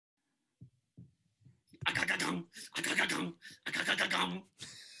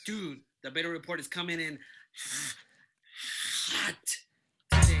Dude, the beta report is coming in hot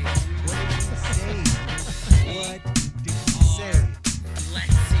today. What did you say?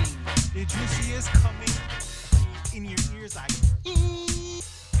 Flexing. Did you see us coming in your ears like?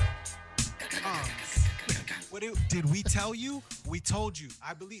 Did we tell you? We told you.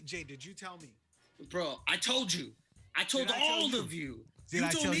 I believe. Jay, did you tell me? Bro, I told you. I told all of you. Did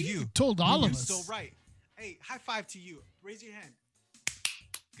I tell you? Told all of us. So right. Hey, high five to you. Raise your hand.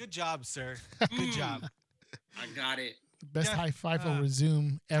 Good job, sir. Good job. I got it. Best Jeff, high five or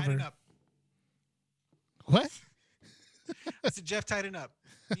resume ever. Tighten up. What? I said, Jeff, tighten up.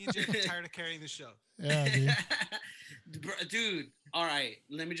 Me and Jeff are tired of carrying the show. Yeah, dude. Dude, all right.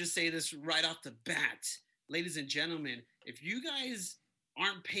 Let me just say this right off the bat. Ladies and gentlemen, if you guys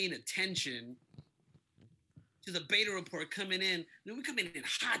aren't paying attention to the beta report coming in, then we coming in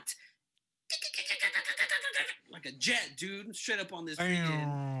hot. Like a jet, dude. Straight up on this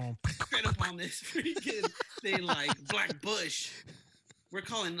freaking thing like Black Bush. We're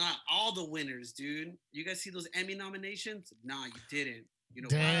calling out all the winners, dude. You guys see those Emmy nominations? Nah, you didn't. You know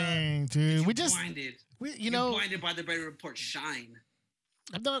Dang, why? dude. We just just blinded. You're blinded by the beta report shine.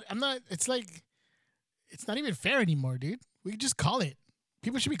 I'm not it's like it's not even fair anymore, dude. We just call it.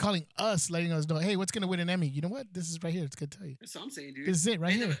 People should be calling us, letting us know, hey, what's gonna win an Emmy? You know what? This is right here. It's gonna tell you. That's what I'm saying, dude. This is it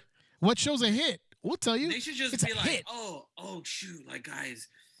right here. What show's a hit? We'll tell you. They should just it's be like, hit. oh, shoot, like guys,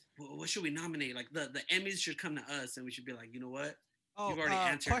 what should we nominate? Like the Emmys should come to us, and we should be like, you know what? You've already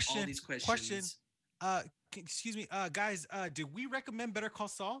answered all these questions. Excuse me, guys. Did we recommend Better Call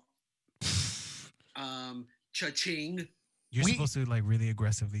Saul? Cha-ching. You're supposed to like really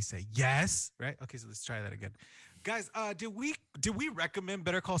aggressively say yes, right? Okay, so let's try that again, guys. Did we recommend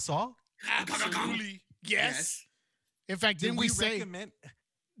Better Call Saul? Absolutely, yes. In fact, didn't we say? Recommend?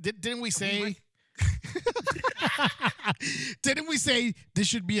 Didn't we say? Didn't we say this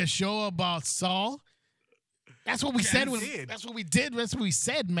should be a show about Saul? That's what we said. That's what we did. That's what we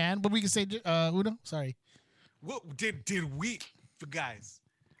said, man. But we can say, Uno. Sorry. What did we, guys?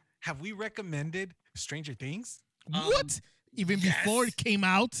 Have we recommended Stranger Things? What? Even before it came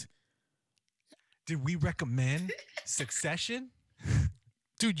out? Did we recommend Succession?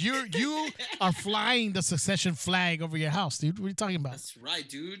 Dude, you are flying the Succession flag over your house, dude. What are you talking about? That's right,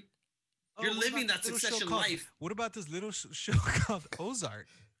 dude. You're living that Succession life. What about this little show called Ozark?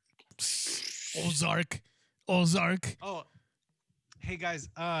 Ozark. Oh, hey guys.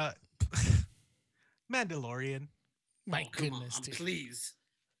 Mandalorian. My goodness, dude. Please.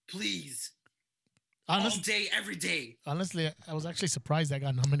 All day, every day. Honestly, I was actually surprised I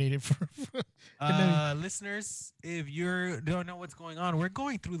got nominated for listeners, if you don't know what's going on, we're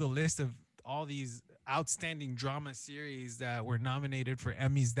going through the list of all these outstanding drama series that were nominated for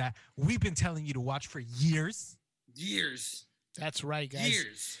Emmys that we've been telling you to watch for years. That's right, guys.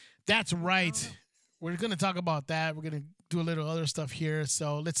 Years. That's right. We're going to talk about that. We're going to do a little other stuff here.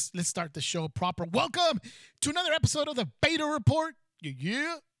 So let's start the show proper. Welcome to another episode of the Beta Report.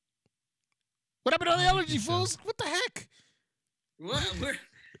 Yeah. What happened to the allergy fools? What the heck? What?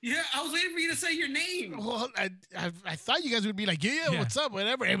 I was waiting for you to say your name. Well, I thought you guys would be like, yeah, what's up,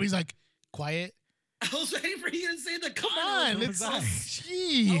 whatever. Everybody's like, quiet. I was waiting for you to say the Come on,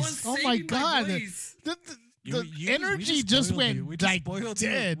 jeez. Oh my God. The energy just went like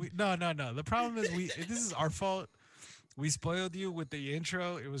dead. No. The problem is this is our fault. We spoiled you with the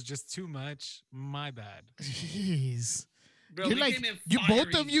intro. It was just too much. My bad. Jeez. Bro,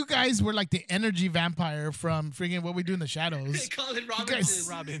 both of you guys were like the energy vampire from freaking What We Do in the Shadows. Colin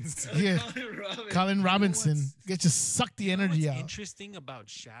Robinson. Yeah. Colin Robinson. You just suck the energy out. What's interesting about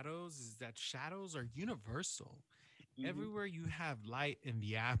shadows is that shadows are universal. Mm-hmm. Everywhere you have light in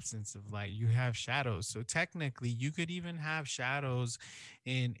the absence of light, you have shadows. So technically, you could even have shadows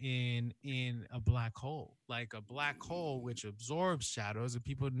in a black hole, like a black hole which absorbs shadows that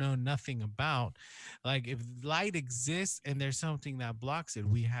people know nothing about. Like if light exists and there's something that blocks it,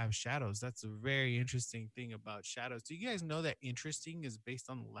 we have shadows. That's a very interesting thing about shadows. Do you guys know that interesting is based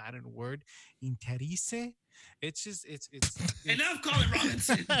on the Latin word interesse? It's enough, Colin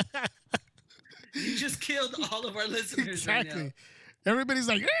Robinson. You just killed all of our listeners. Exactly. Right now. Everybody's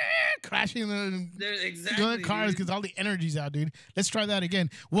like crashing the cars because all the energy's out, dude. Let's try that again.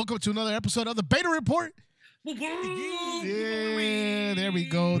 Welcome to another episode of the Beta Report. Yeah, there we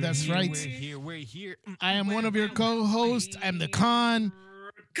go. That's right. We're here. I am one of your co-hosts. I'm the Con.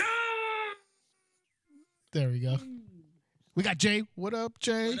 There we go. We got Jay. What up,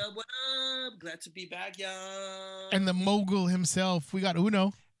 Jay? What up? Glad to be back, y'all. And the mogul himself. We got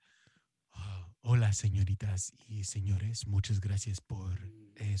Uno. Hola, señoritas y señores. Muchas gracias por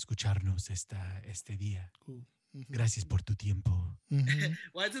escucharnos este día. Ooh. Mm-hmm. Gracias por tu tiempo. Mm-hmm.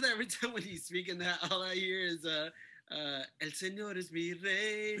 Why is it that every time when he's speaking that, all I hear is El Señor es mi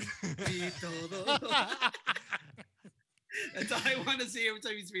rey y todo. That's all I want to see every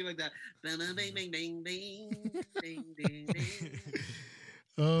time you speak like that. Bang, bang, bang, bang, bang, bang, bang, bang.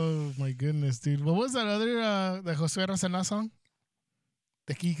 Oh my goodness, dude! What was that other the José Rosana song?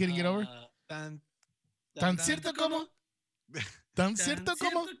 The key couldn't get over. Tan Cierto como. Tan cierto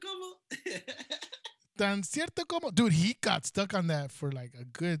como. Tan cierto como. Dude, he got stuck on that for like a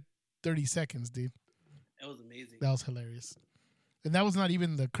good 30 seconds, dude. That was amazing. That was hilarious. And that was not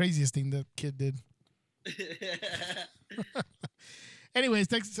even the craziest thing that kid did. Anyways,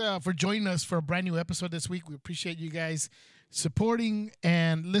 thanks for joining us for a brand new episode this week. We appreciate you guys supporting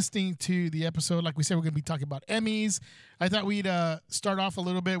and listening to the episode. Like we said, we're going to be talking about Emmys. I thought we'd start off a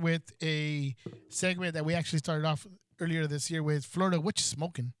little bit with a segment that we actually started off earlier this year with Florida. What you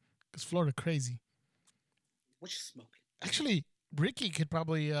smoking? Because Florida crazy. What you smoking? Actually, Ricky could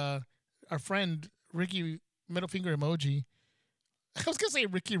probably, our friend Ricky middle finger emoji. I was going to say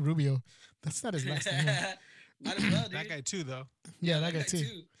Ricky Rubio. That's not his last name. Might as well, dude. That guy too, though. Yeah, that guy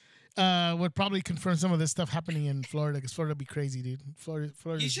too. Would probably confirm some of this stuff happening in Florida because Florida be crazy, dude. Florida.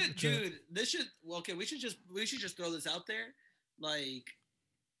 You should, dude. This should. Well, okay, we should just throw this out there. Like,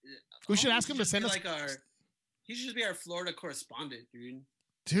 we should ask him to send us. Like he should just be our Florida correspondent, dude.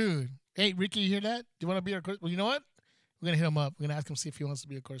 Dude, hey Ricky, you hear that? Do you want to be our? Well, you know what? We're gonna hit him up. We're gonna ask him see if he wants to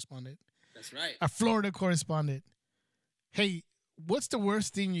be a correspondent. That's right. Our Florida correspondent. Hey, what's the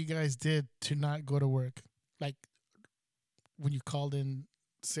worst thing you guys did to not go to work? Like when you called in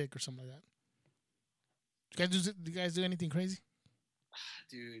sick or something like that. Do you guys do anything crazy?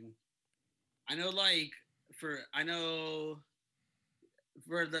 Dude, I know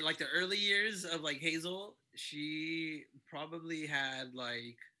for the early years of like Hazel, she probably had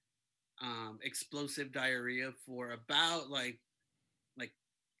like explosive diarrhea for about like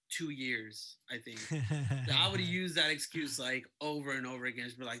 2 years, I think. I would use that excuse like over and over again.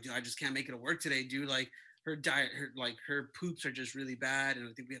 Just be like, dude, I just can't make it to work today, dude. Like her diet, her poops are just really bad, and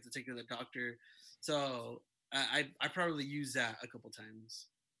I think we have to take her to the doctor. So I probably used that a couple times,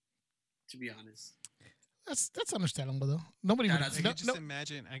 to be honest. That's understandable though. Nobody would. I could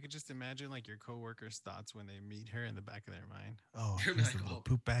just imagine like your coworkers' thoughts when they meet her in the back of their mind. Oh, here's like, the little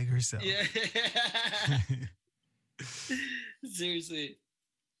poop bag herself. Yeah. Seriously.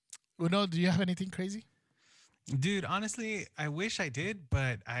 Well, no. Do you have anything crazy? Dude, honestly, I wish I did,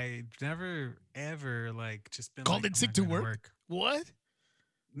 but I never ever like just been called like, in sick to work. What?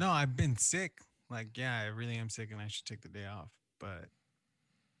 No, I've been sick. Like, yeah, I really am sick, and I should take the day off. But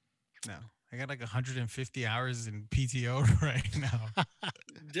no, I got like 150 hours in PTO right now.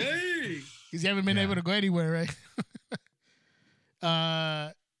 Dang! Because you haven't been able to go anywhere, right?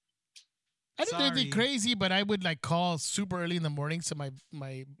 I didn't do anything crazy, but I would like call super early in the morning, so my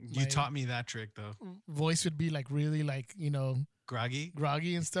you taught me that trick though. Voice would be like really like groggy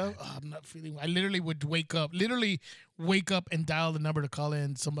and stuff. Oh, I'm not feeling. I literally would wake up and dial the number to call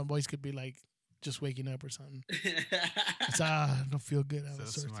in, so my voice could be like just waking up or something. It's I don't feel good. I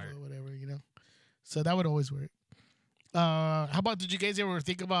was or whatever, So that would always work. How about, did you guys ever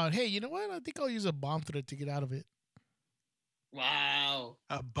think about, hey, you know what? I think I'll use a bomb threat to get out of it. Wow.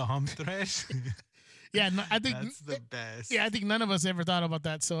 A bomb threat? Yeah, no, I think that's the best. Yeah, I think none of us ever thought about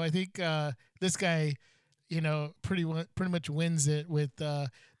that. So I think this guy, pretty much wins it with the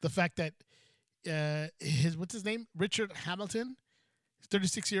fact that what's his name? Richard Hamilton,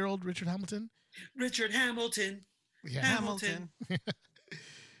 36-year-old Richard Hamilton. Richard Hamilton. Yeah. Hamilton.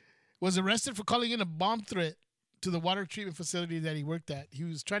 Was arrested for calling in a bomb threat to the water treatment facility that he worked at. He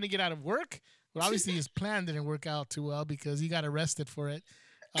was trying to get out of work. Well, obviously his plan didn't work out too well because he got arrested for it.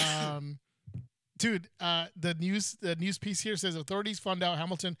 Dude, the news piece here says authorities found out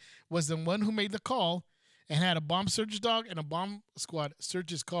Hamilton was the one who made the call and had a bomb search dog and a bomb squad search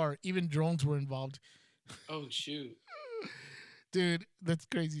his car. Even drones were involved. Oh, shoot. Dude, that's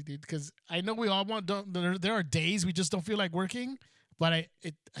crazy, dude. Because I know we all there are days we just don't feel like working, but I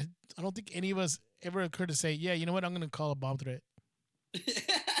don't think any of us ever occurred to say, yeah, you know what, I'm going to call a bomb threat.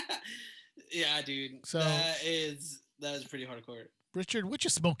 Yeah, dude. So that is pretty hardcore. Richard, what you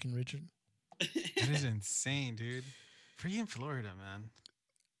smoking, Richard? That is insane, dude. Freaking Florida, man.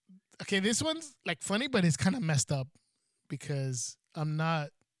 Okay, this one's like funny, but it's kind of messed up because I'm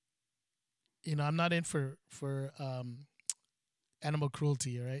not in for animal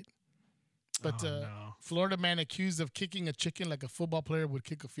cruelty, all right? But no. Florida man accused of kicking a chicken like a football player would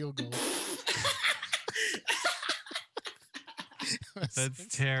kick a field goal. That's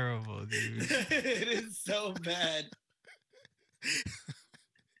terrible, dude. It is so bad.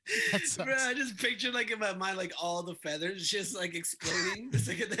 That sucks. Bro, I just pictured like in my mind like all the feathers just like exploding. The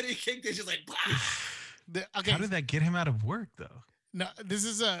second that he kicked it, just like. Okay. How did that get him out of work though? No, this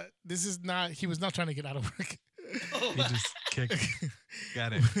is not. He was not trying to get out of work. Oh, He just kicked.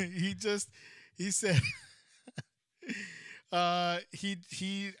 Got it. he said he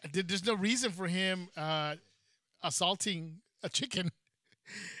did. There's no reason for him assaulting a chicken.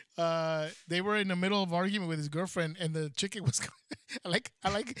 They were in the middle of argument with his girlfriend, and the chicken was. I like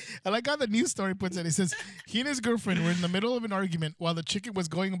how the news story puts it. It says he and his girlfriend were in the middle of an argument while the chicken was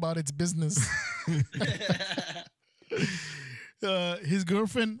going about its business. His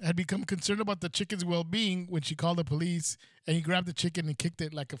girlfriend had become concerned about the chicken's well-being when she called the police, and he grabbed the chicken and kicked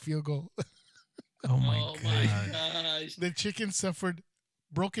it like a field goal. Oh my god! gosh. The chicken suffered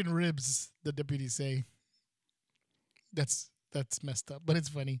broken ribs, the deputies say. That's messed up, but it's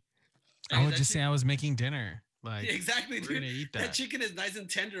funny. I would just say I was making dinner. Like Exactly, we're dude. gonna eat That that. chicken is nice and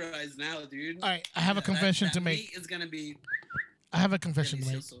tenderized now, dude. All right, I have a confession that to make. meat is gonna be. I have a confession to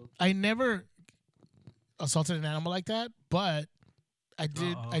make. delicioso. I never assaulted an animal like that, but I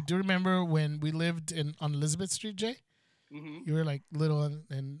did. Uh-oh. I do remember when we lived on Elizabeth Street, Jay. Mhm. You were like little,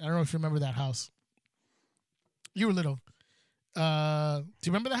 and I don't know if you remember that house. You were little. Do you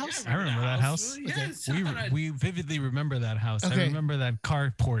remember the house? I remember that house. Yes. We vividly remember that house. Okay. I remember that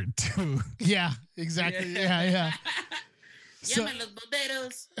carport too. Yeah, exactly. Yeah. So, Llaman los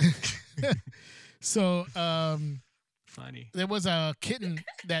bomberos. so Funny. there was a kitten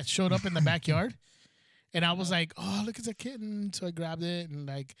that showed up in the backyard, and I was like, "Oh, look, it's a kitten!" So I grabbed it and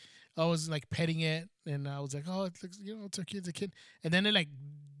like I was like petting it, and I was like, "Oh, it looks, it's a kid." And then it like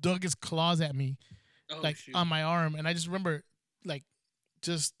dug its claws at me, Oh, like shoot. on my arm, and I just remember like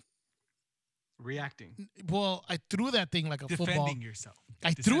just Reacting. well, I threw that thing like a football. Defending yourself.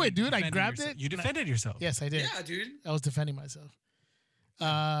 I threw it, dude. I Defending grabbed yourself. it. You and I- defended yourself. Yes, I did. Yeah, dude. I was defending myself.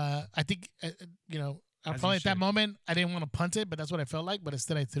 I think As probably you at that should. moment I didn't want to punt it, but that's what I felt like. But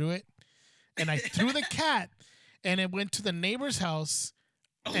instead, I threw it, and I threw the cat, and it went to the neighbor's house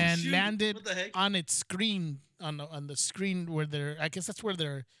Oh, and shoot. landed What the heck? on its screen on the screen where I guess that's where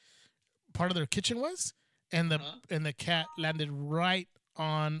their part of their kitchen was, and the cat landed right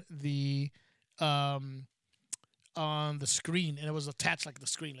on the screen, and it was attached like the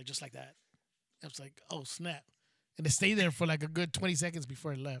screen, like just like that. I was like, oh snap. And it stayed there for like a good 20 seconds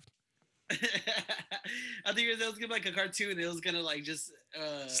before it left. I think it was gonna be like a cartoon. It was gonna like just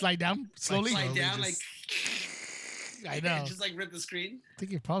Slide down slowly. slide slowly down, like just- I know. just like rip the screen. I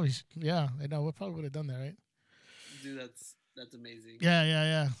think it probably, yeah, I know. We probably would have done that, right? Dude, that's amazing.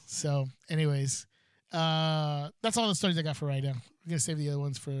 Yeah. So, anyways, that's all the stories I got for right now. We're gonna save the other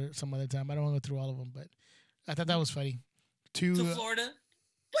ones for some other time. I don't want to go through all of them, but I thought that was funny. To Florida,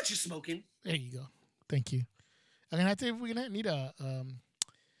 what you smoking? There you go. Thank you. We're gonna need a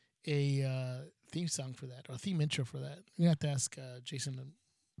theme song for that or a theme intro for that. We're gonna have to ask Jason to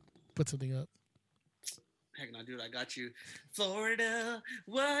put something up. Heck no, dude, I got you. Florida,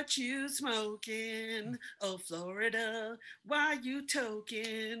 what you smoking? Oh, Florida, why you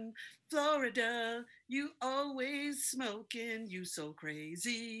toking? Florida, you always smoking. You so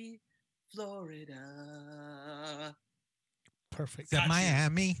crazy. Florida. Perfect. Is that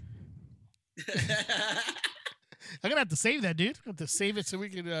Miami? I'm gonna have to save that, dude. I'm gonna have to save it so we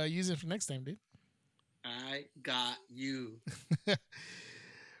can use it for next time, dude. I got you.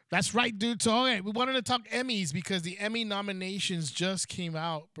 That's right, dude. So, okay, we wanted to talk Emmys because the Emmy nominations just came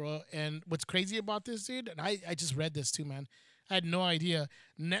out, bro. And what's crazy about this, dude, and I just read this too, man. I had no idea.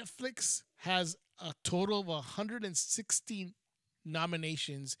 Netflix has a total of 116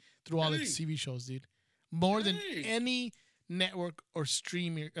 nominations through all its TV shows, dude. More than any network or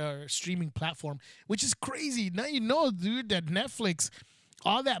streaming platform, which is crazy. Now you know, dude, that Netflix,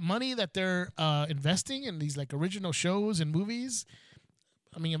 all that money that they're investing in these like original shows and movies,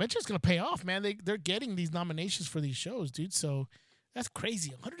 I mean, eventually it's gonna pay off, man. They're getting these nominations for these shows, dude. So that's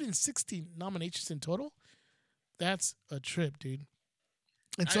crazy. 160 nominations in total. That's a trip, dude.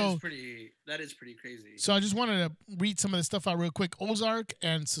 And That is pretty crazy. so I just wanted to read some of the stuff out real quick. Ozark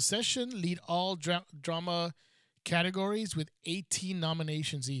and Succession lead all drama categories with 18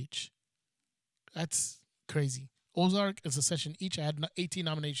 nominations each. That's crazy. Ozark and Succession each had 18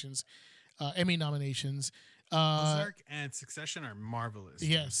 nominations, Emmy nominations. Ozark and Succession are marvelous.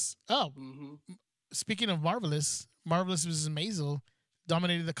 Yes. Oh, speaking of Marvelous Mrs. Maisel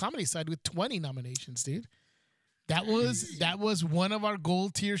dominated the comedy side with 20 nominations, dude. That was one of our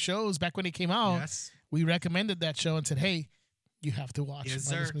gold tier shows back when it came out. Yes. We recommended that show and said, hey, you have to watch Yes,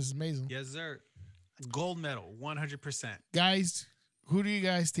 Marvelous sir. Mrs. Maisel. Yes, sir. Gold medal, 100%. Guys, who do you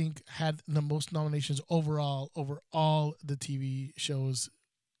guys think had the most nominations overall over all the TV shows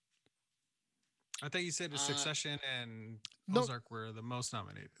I thought you said Succession and No. Ozark were the most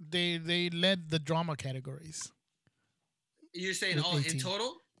nominated. They led the drama categories. You're saying With all in 18.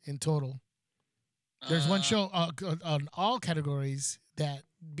 total? In total, there's one show on all categories that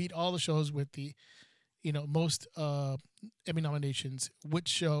beat all the shows with the, most Emmy nominations. Which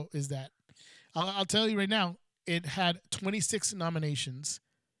show is that? I'll tell you right now. It had 26 nominations.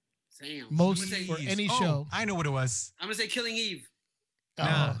 Damn. Most for any show. I know what it was. I'm gonna say Killing Eve.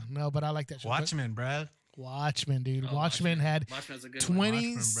 Oh, no, but I like that show. Watchmen, bruh. Watchmen, dude. Oh, Watchmen had Watchmen's a good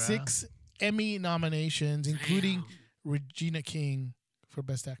 26 Emmy nominations, including Damn. Regina King for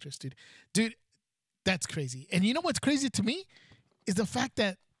Best Actress, dude. Dude, that's crazy. And you know what's crazy to me is the fact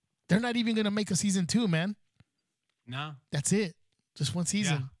that they're not even going to make a season 2, man. No. That's it. Just one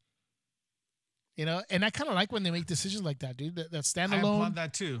season. And I kind of like when they make decisions like that, dude. That standalone. I applaud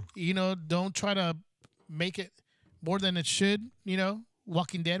that too. Don't try to make it more than it should,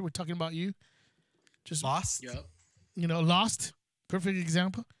 Walking Dead, we're talking about you. Just Lost. Yep. Lost. Perfect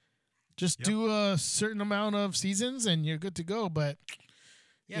example. Just do a certain amount of seasons and you're good to go. But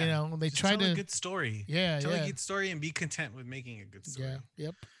they just try tell a good story. Tell a good story and be content with making a good story. Yeah.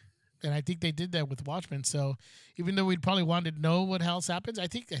 Yep. And I think they did that with Watchmen. So even though we'd probably want to know what else happens, I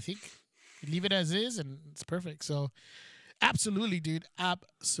think leave it as is and it's perfect. So absolutely, dude.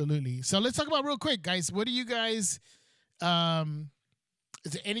 Absolutely. So let's talk about real quick, guys. What do you guys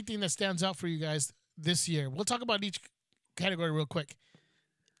is there anything that stands out for you guys this year? We'll talk about each category real quick.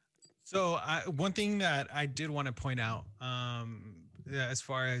 So one thing that I did want to point out, as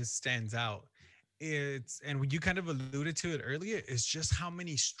far as stands out, and you kind of alluded to it earlier, is just how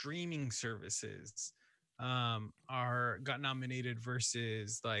many streaming services got nominated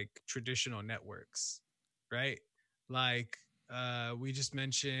versus like traditional networks, right? Like we just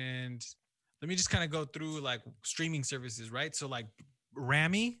mentioned. Let me just kind of go through like streaming services, right? So like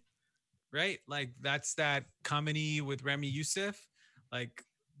Rami, right? Like that's that comedy with Rami Youssef. Like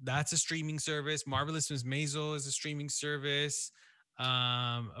that's a streaming service. Marvelous Miss Maisel is a streaming service.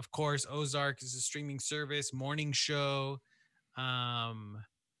 Of course, Ozark is a streaming service. Morning Show.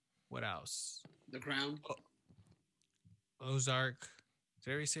 What else? The Crown. Ozark. Did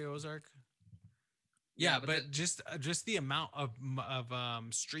I already say Ozark? Yeah, but just the amount of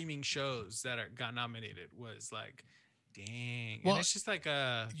streaming shows that got nominated was like, dang. Well, and it's just like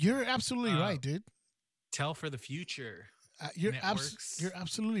you're absolutely right, dude. Tell for the future. You're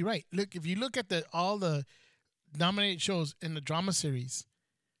absolutely right. Look, if you look at all the nominated shows in the drama series,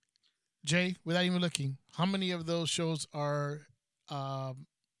 Jay, without even looking, how many of those shows are from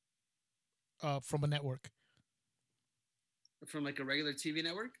a network? From like a regular TV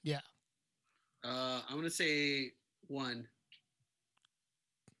network? Yeah. I'm gonna say one.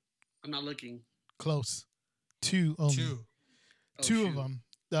 I'm not looking. Close. 2 only. 2. Oh, Two of them.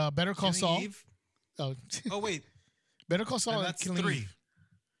 Better Call Saul. Eve? Oh. Wait. Better Call Saul. And that's Killing 3. Eve.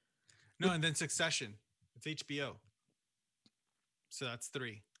 No, and then Succession. It's HBO. So that's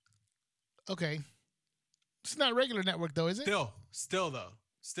 3. Okay. It's not a regular network though, is it? Still though.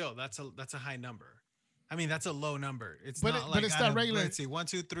 That's a high number. I mean, that's a low number. But it's not regular. Let's see, 1,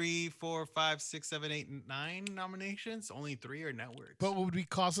 2, 3, 4, 5, 6, 7, 8, 9 nominations. Only 3 are networks. But would we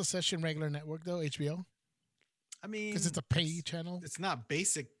call Succession regular network though? HBO? I mean, because it's a pay channel. It's not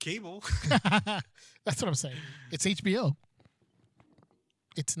basic cable. That's what I'm saying. It's HBO.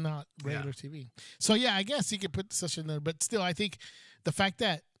 It's not regular TV. So yeah, I guess you could put Succession there, but still, I think the fact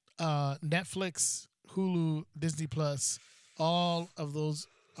that Netflix, Hulu, Disney Plus, all of those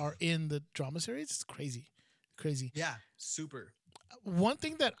are in the drama series. It's crazy. Yeah, super. One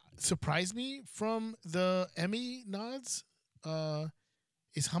thing that surprised me from the Emmy nods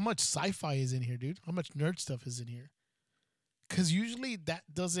is how much sci-fi is in here, dude. How much nerd stuff is in here. Because usually that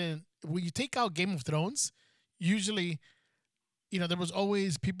doesn't... When you take out Game of Thrones, usually, there was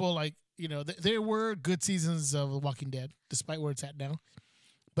always people like, there were good seasons of The Walking Dead, despite where it's at now,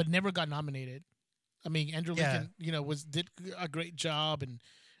 but never got nominated. I mean, Andrew Lincoln, did a great job, and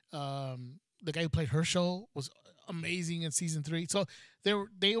the guy who played Herschel was amazing in season 3. So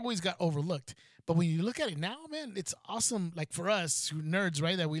they always got overlooked. But when you look at it now, man, it's awesome. Like for us who nerds,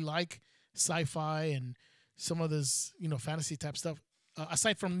 right, that we like sci-fi and some of this, fantasy type stuff.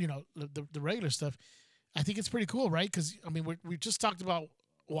 Aside from the regular stuff, I think it's pretty cool, right? Because I mean, we just talked about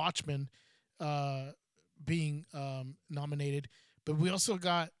Watchmen being nominated. But we also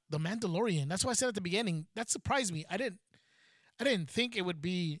got The Mandalorian. That's why I said at the beginning, that surprised me. I didn't think it would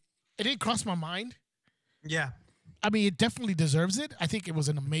be... It didn't cross my mind. Yeah. I mean, it definitely deserves it. I think it was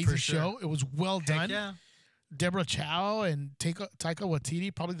an amazing show. It was well done. Yeah. Deborah Chow and Taika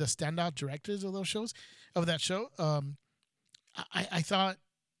Waititi, probably the standout directors of that show. I thought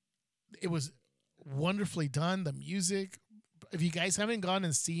it was wonderfully done. The music. If you guys haven't gone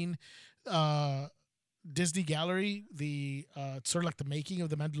and seen Disney Gallery, the sort of like the making of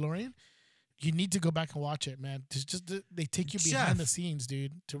the Mandalorian, you need to go back and watch it, man. They take you behind the scenes,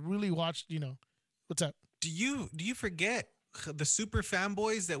 dude, to really watch. What's up? Do you forget the super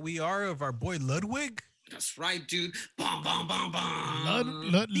fanboys that we are of our boy Ludwig? That's right, dude. Bom, bom, bom,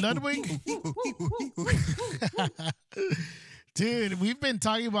 bom. Ludwig. Dude, we've been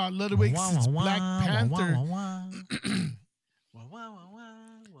talking about Ludwig since Black Panther.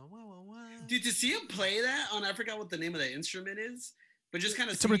 Dude, to see him play that on, I forgot what the name of the instrument is, but just kind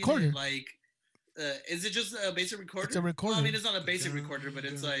of it's a recorder. It, like, is it just a basic recorder? It's a recorder. Well, I mean, it's not a basic recorder, but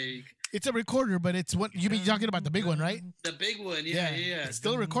it's like... It's a recorder, but it's what you be talking about, the big one, right? The big one, yeah. It's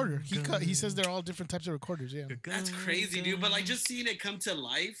still a recorder. He says they're all different types of recorders, yeah. That's crazy, dude. But like just seeing it come to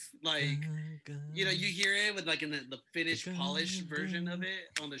life, like you hear it with like in the finished, polished version of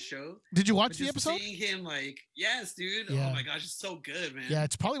it on the show. Did you watch the episode? Seeing him, like, yes, dude. Yeah. Oh my gosh, it's so good, man. Yeah,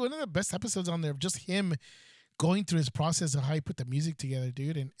 it's probably one of the best episodes on there. Just him going through his process of how he put the music together,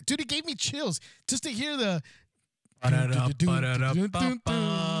 dude. And dude, it gave me chills just to hear the. Yeah,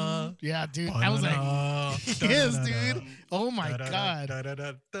 dude. I was like, yes, dude. Oh my god.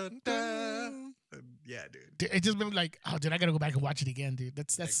 Yeah, dude. It just been like, oh, dude, I gotta go back and watch it again, dude.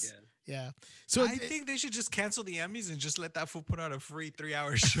 That's yeah. So I think they should just cancel the Emmys and just let that fool put out a free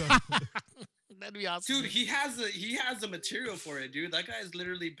 3-hour show. That'd be awesome, dude. He has the material for it, dude. That guy's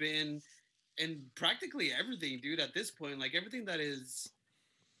literally been in practically everything, dude. At this point, like everything that is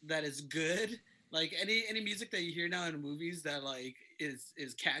good. Like any music that you hear now in movies that like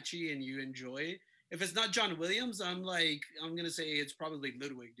is catchy and you enjoy. If it's not John Williams, I'm gonna say it's probably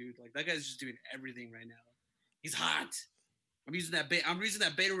Ludwig, dude. Like that guy's just doing everything right now. He's hot. I'm using that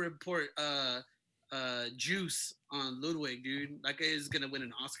beta report juice on Ludwig, dude. That guy is gonna win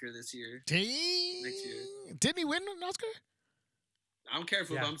an Oscar this year. Next year. Didn't he win an Oscar? I don't care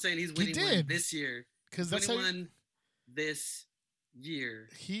but I'm saying he's winning one this year. Because that's one this year.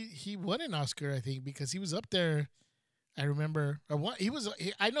 He won an Oscar, I think, because he was up there. I remember, or what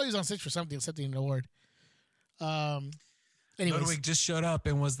I know he was on stage for accepting an award. Anyways. Ludwig just showed up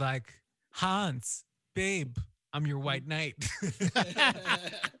and was like, Hans, babe, I'm your white knight.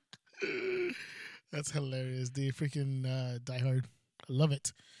 That's hilarious, dude. Freaking Die Hard. I love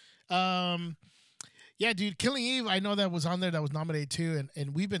it. Yeah, dude, Killing Eve, I know that was on there, that was nominated too,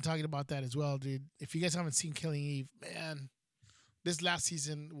 and we've been talking about that as well, dude. If you guys haven't seen Killing Eve, man, this last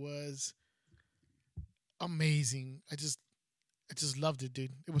season was amazing. I just loved it,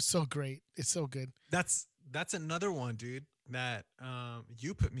 dude. It was so great. It's so good. That's another one, dude, that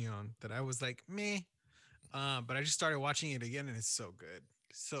you put me on that I was like, meh. But I just started watching it again and it's so good.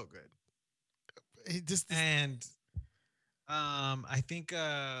 So good. I think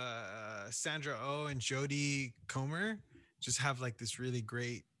Sandra Oh and Jodie Comer just have like this really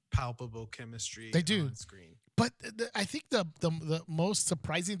great palpable chemistry. They do on screen. But I think the most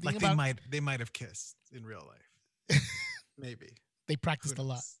surprising thing they might have kissed in real life. Maybe. They practiced a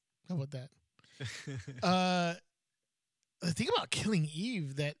lot. How about that? The thing about Killing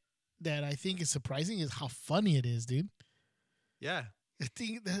Eve that I think is surprising is how funny it is, dude. Yeah. I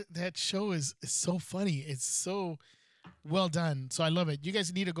think that show is so funny. It's so well done. So I love it. You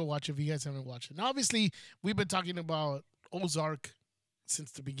guys need to go watch it if you guys haven't watched it. Now, obviously, we've been talking about Ozark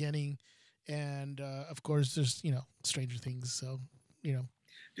since the beginning. And, of course, there's, Stranger Things. So, Dude,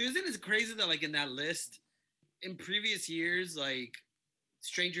 isn't it crazy that, like, in that list, in previous years, like,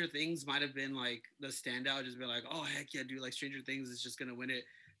 Stranger Things might have been, like, the standout. Just be like, oh, heck yeah, dude. Like, Stranger Things is just going to win it.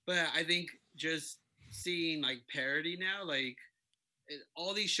 But I think just seeing, like, parody now, like,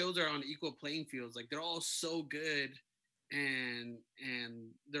 all these shows are on equal playing fields. Like, they're all so good. And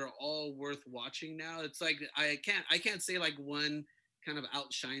they're all worth watching now. It's like, I can't say, like, one kind of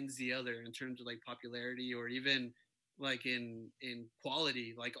outshines the other in terms of like popularity or even like in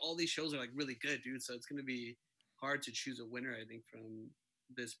quality. Like all these shows are like really good, dude. So it's going to be hard to choose a winner, I think, from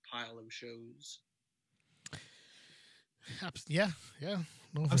this pile of shows. Yeah.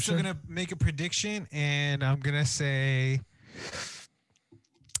 No, I'm still going to make a prediction and I'm going to say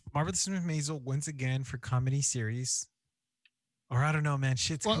Marvelous Mrs. Maisel wins again for comedy series. Or I don't know, man.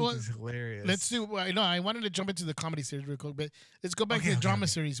 Shit's hilarious. Let's do. No, I wanted to jump into the comedy series real quick, but let's go back to the drama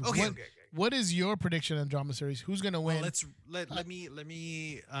series. Okay. What is your prediction on drama series? Who's gonna win? Well, let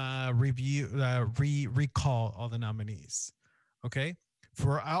me recall all the nominees. Okay,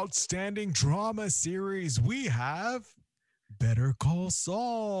 for outstanding drama series, we have Better Call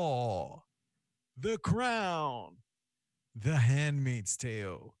Saul, The Crown, The Handmaid's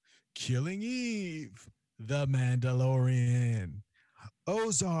Tale, Killing Eve, The Mandalorian,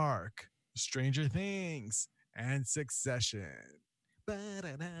 Ozark, Stranger Things, and Succession.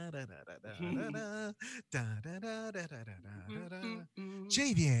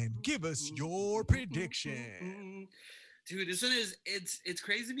 Javian, give us your prediction. Dude, this one is it's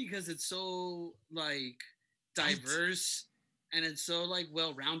crazy because it's so like diverse and it's so like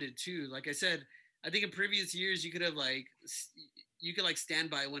well rounded too. Like I said, I think in previous years you could have like you could like stand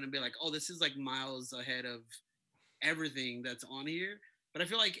by one and be like, oh, this is like miles ahead of everything that's on here. But I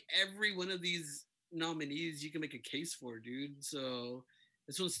feel like every one of these nominees you can make a case for, dude. So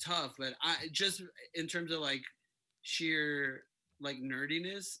this one's tough, but I just in terms of like sheer like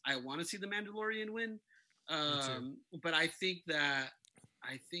nerdiness, I want to see the Mandalorian win. But I think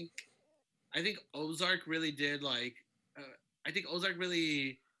I think Ozark really did like I think Ozark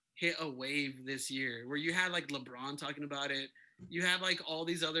really hit a wave this year where you had like LeBron talking about it. You had like all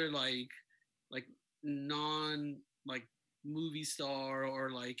these other like non like movie star or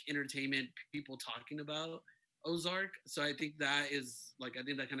like entertainment people talking about Ozark. So I think that is like I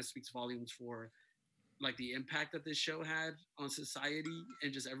think that kind of speaks volumes for like the impact that this show had on society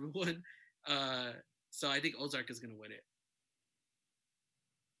and just everyone. So I think Ozark is going to win it.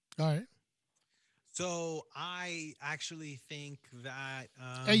 All right. So I actually think that.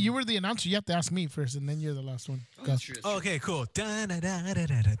 Hey, you were the announcer. You have to ask me first, and then you're the last one. Oh, true. Okay, cool.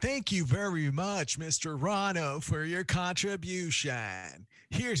 Thank you very much, Mr. Rano, for your contribution.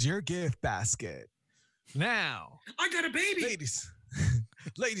 Here's your gift basket. Now, I got a baby.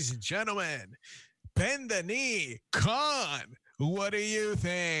 Ladies and gentlemen, bend the knee. Con, what do you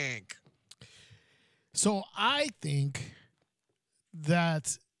think? So I think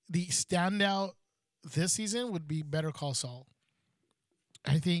that the standout this season would be Better Call Saul.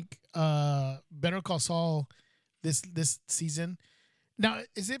 I think Better Call Saul this season. Now,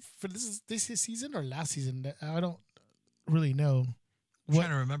 is it for this season or last season? I don't really know. I'm trying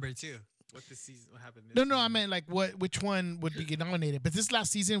to remember too. What this season? What happened? This No. I meant like which one would be nominated? But this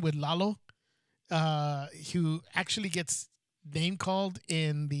last season with Lalo, who actually gets name called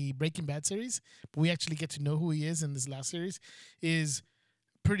in the Breaking Bad series, but we actually get to know who he is in this last series, is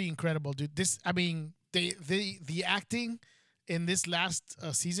pretty incredible, dude. This, I mean, the acting in this last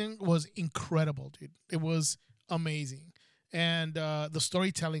season was incredible, dude. It was amazing, and the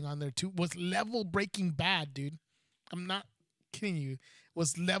storytelling on there too was level breaking bad, dude. I'm not kidding you.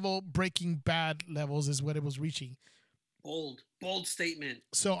 Was level breaking bad levels is what it was reaching. Bold statement.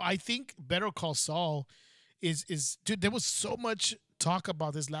 So I think Better Call Saul is dude. There was so much talk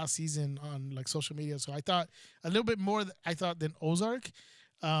about this last season on like social media. So I thought a little bit more. I thought than Ozark.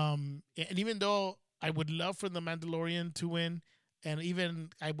 And even though I would love for the Mandalorian to win, and even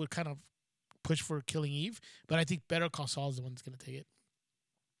I would kind of push for Killing Eve, but I think Better Call Saul is the one that's going to take it.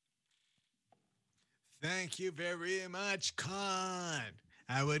 Thank you very much, Con.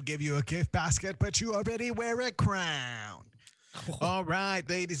 I would give you a gift basket, but you already wear a crown. All right,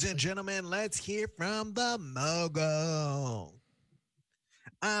 ladies and gentlemen, let's hear from the mogul.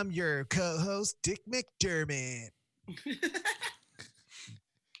 I'm your co-host, Dick McDermott. It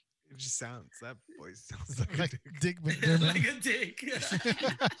just sounds, that voice sounds like a Dick McDermott. Like a dick.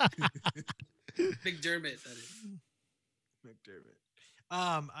 McDermott, that is. McDermott.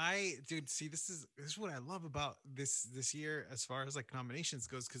 Dude, see, this is what I love about this year as far as like nominations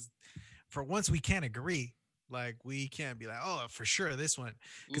goes, because for once we can't agree. Like we can't be like, oh, for sure this one,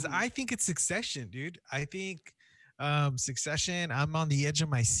 because I think it's Succession, dude. I think Succession. I'm on the edge of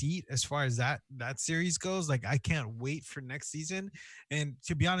my seat as far as that series goes. Like I can't wait for next season. And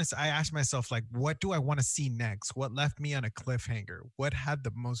to be honest, I asked myself, like, what do I want to see next? What left me on a cliffhanger? What had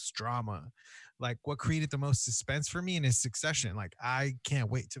the most drama? Like what created the most suspense for me? And is Succession. Like I can't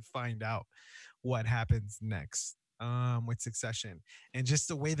wait to find out what happens next. With Succession, and just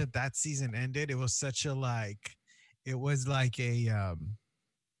the way that season ended, it was such a like, it was like a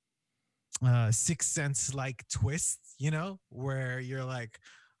Sixth Sense like twist, you know, where you're like,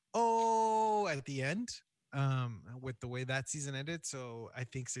 oh, at the end, with the way that season ended. So I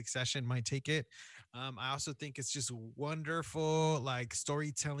think Succession might take it. I also think it's just wonderful, like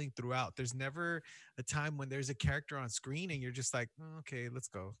storytelling throughout. There's never a time when there's a character on screen and you're just like, oh, okay, let's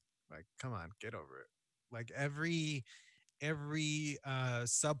go. Like, come on, get over it. Like every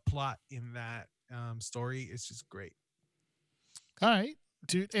subplot in that story is just great. All right,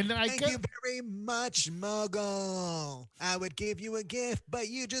 dude. And thank you very much, Muggle. I would give you a gift, but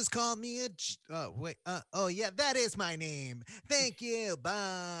you just called me a. Oh wait. Oh yeah, that is my name. Thank you.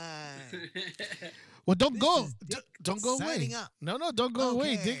 Bye. Well, don't go. Don't go away. Up. No, don't go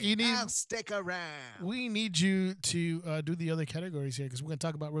away, Dick. You need. I'll stick around. We need you to do the other categories here because we're gonna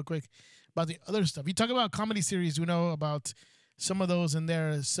talk about real quick about the other stuff. You talk about comedy series, we know about some of those in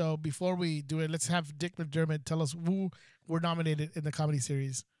there. So before we do it, let's have Dick McDermott tell us who were nominated in the comedy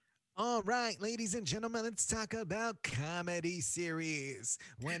series. All right, ladies and gentlemen, let's talk about comedy series.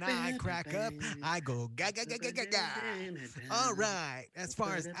 When I crack up, I go ga ga ga ga ga ga. All right, as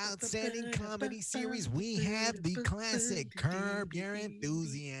far as outstanding comedy series, we have the classic Curb Your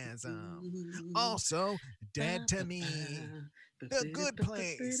Enthusiasm. Also, Dead to Me, The Good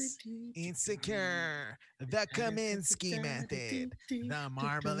Place, Insecure, The Kaminsky Method, The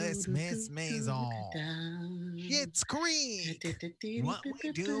Marvelous Miss Maisel, Schitt's Creek, What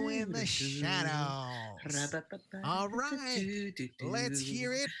We Do in the Shadows. All right, let's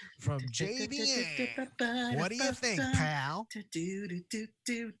hear it from JVN. What do you think, pal? So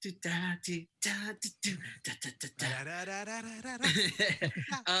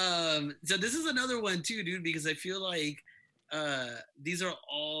this is another one too, dude, because I feel like these are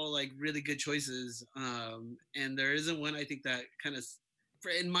all like really good choices, and there isn't one I think that kind of,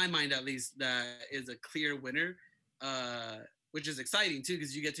 in my mind at least, that is a clear winner, which is exciting too,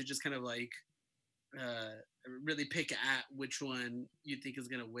 because you get to just kind of like really pick at which one you think is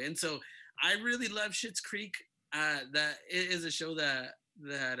going to win. So I really love Schitt's Creek. That it is a show that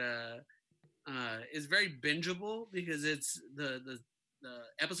is very bingeable because it's the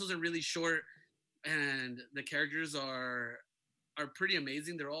episodes are really short and the characters are pretty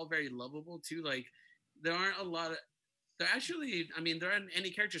amazing. They're all very lovable too. Like there aren't a lot of, there actually, I mean, there aren't any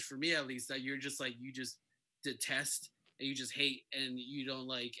characters for me at least that you're just like, you just detest and you just hate and you don't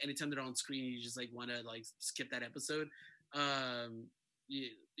like, anytime they're on screen you just like want to like skip that episode.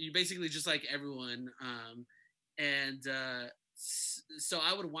 You basically just like everyone, and so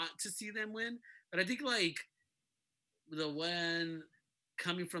I would want to see them win, but I think like the one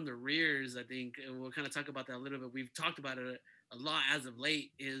coming from the rears, I think, and we'll kind of talk about that a little bit. We've talked about it a lot as of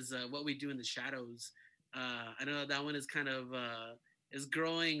late, is What We Do in the Shadows. I know that one is kind of is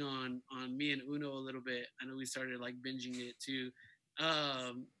growing on me and Uno a little bit. I know we started like binging it too,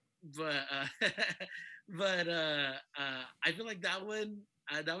 but but I feel like that one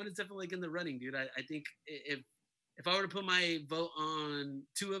is definitely like in the running, dude. I think if I were to put my vote on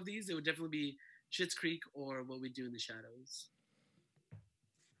two of these, it would definitely be Schitt's Creek or What We Do in the Shadows.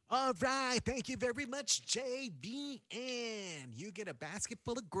 All right, thank you very much, JVN. You get a basket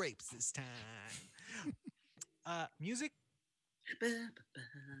full of grapes this time. Music?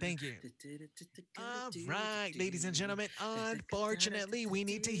 Thank you. All right, ladies and gentlemen, unfortunately, we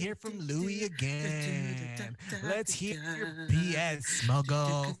need to hear from Louis again. Let's hear P.S.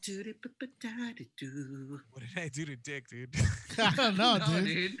 Smuggle. What did I do to Dick, dude? I don't know,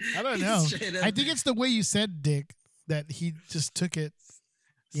 dude. I don't know. I think it's the way you said Dick that he just took it.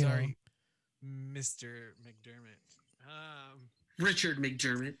 Sorry, Mr. McDermott. Richard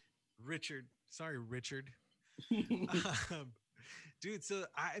McDermott. Richard. Sorry, Richard. Dude, so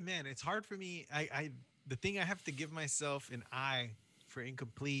man, it's hard for me. The thing I have to give myself an I for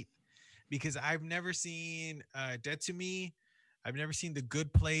incomplete, because I've never seen Dead to Me. I've never seen The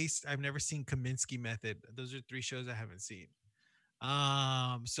Good Place. I've never seen Kaminsky Method. Those are three shows I haven't seen.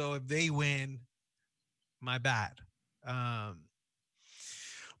 So if they win, my bad.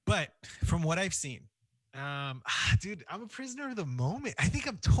 But from what I've seen, dude, I'm a prisoner of the moment. I think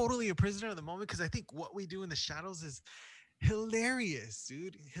I'm totally a prisoner of the moment because I think What We Do in the Shadows is hilarious,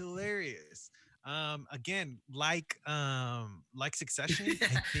 dude. Hilarious. Again, like Succession,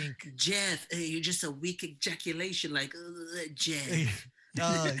 I think. Jeff, you're just a weak ejaculation, like Jeff.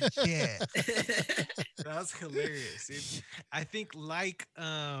 Oh yeah, that was hilarious, dude. I think like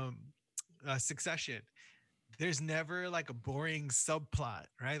Succession, there's never like a boring subplot,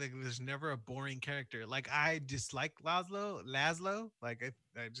 right? Like there's never a boring character. Like I dislike Laszlo. Like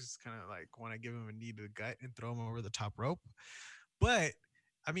I just kind of like want to give him a knee to the gut and throw him over the top rope. But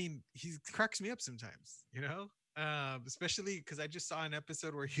I mean, he cracks me up sometimes, you know? Especially because I just saw an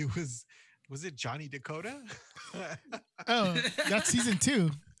episode where he was it Johnny Dakota? Oh, that's season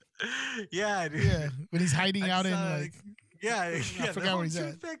 2. Yeah, dude. Yeah, when he's hiding out in like. Yeah, I forgot where he's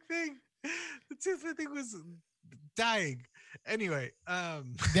at. The toothpick thing was dying. Anyway,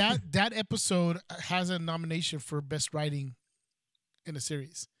 that episode has a nomination for best writing in a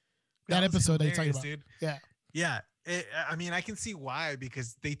series. That episode that you're talking about, dude. Yeah. I mean, I can see why,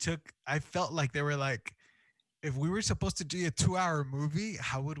 because I felt like they were like, if we were supposed to do a 2-hour movie,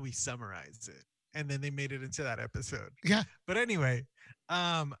 how would we summarize it? And then they made it into that episode. Yeah. But anyway,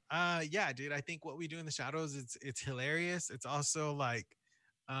 yeah, dude, I think What We Do in the Shadows, it's hilarious. It's also like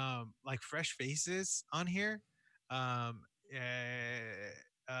fresh faces on here.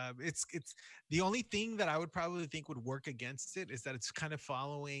 It's the only thing that I would probably think would work against it is that it's kind of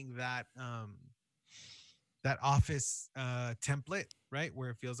following that that office template, right? Where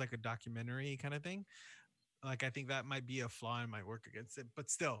it feels like a documentary kind of thing. Like, I think that might be a flaw and might work against it. But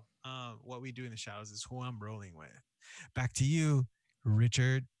still, what we do in the shadows is who I'm rolling with. Back to you,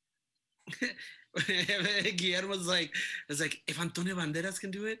 Richard. Guillermo's like, it's like, if Antonio Banderas can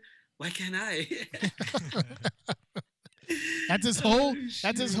do it, why can't I? That's his whole.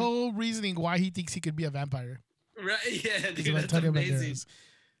 That's his whole reasoning why he thinks he could be a vampire. Right? Yeah, dude, that's Antonio amazing. Banderas.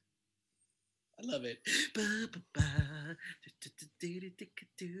 I love it.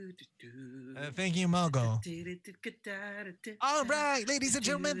 Thank you, Mogo. All right, ladies and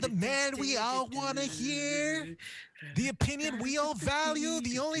gentlemen, the man we all want to hear, the opinion we all value,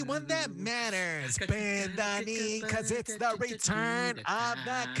 the only one that matters. Bend the knee, because it's the return of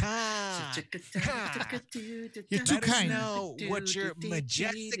the con. You're too Let us kind. know what your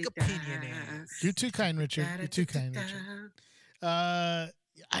majestic opinion is. You're too kind, Richard. You're too kind, Richard.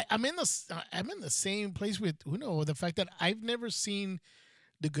 I'm in the same place with Uno. The fact that I've never seen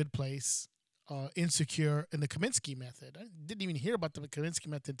The Good Place, Insecure, and the Kaminsky Method. I didn't even hear about the Kaminsky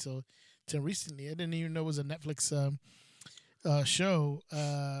Method till recently. I didn't even know it was a Netflix show.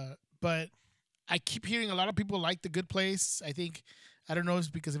 But I keep hearing a lot of people like The Good Place. I don't know if it's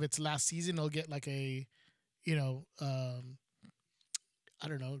because of its last season, it'll get like a, I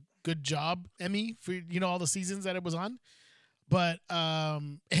don't know, good job Emmy for all the seasons that it was on. But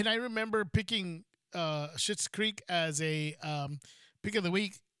and I remember picking Schitt's Creek as a pick of the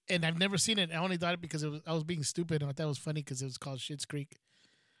week, and I've never seen it. I only thought it because I was being stupid, and I thought it was funny because it was called Schitt's Creek.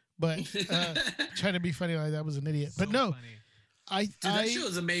 But trying to be funny like that was an idiot. But no, funny. That show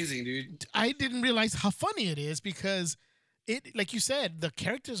is amazing, dude. I didn't realize how funny it is because it, like you said, the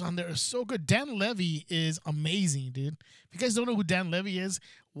characters on there are so good. Dan Levy is amazing, dude. If you guys don't know who Dan Levy is,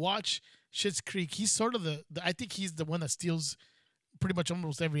 watch Schitt's Creek. He's sort of the I think he's the one that steals pretty much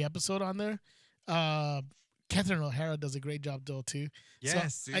almost every episode on there. Catherine O'Hara does a great job though too.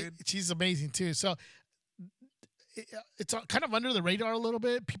 Yes, so dude. She's amazing too. So it's kind of under the radar a little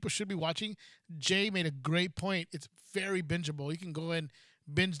bit. People should be watching. Jay made a great point. It's very bingeable. You can go and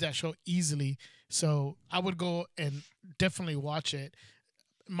binge that show easily. So I would go and definitely watch it.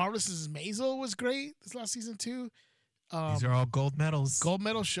 Marvelous Mrs. Maisel was great this last season too. These are all gold medals. Gold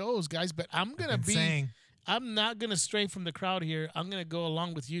medal shows, guys. But I'm not gonna stray from the crowd here. I'm gonna go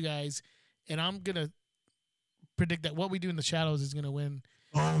along with you guys, and I'm gonna predict that What We Do in the Shadows is gonna win.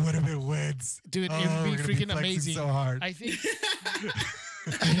 Oh, what if it wins? Dude, it would be freaking amazing. So hard. I think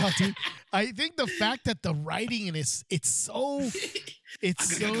I know, dude. I think the fact that the writing in it's so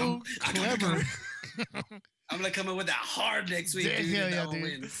clever. I'm gonna come in with that hard next week, dude. Yeah, that one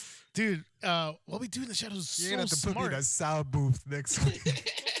dude. wins. Dude, What We Do in the Shadows is You're gonna so have to put me smart. in a sound booth next week.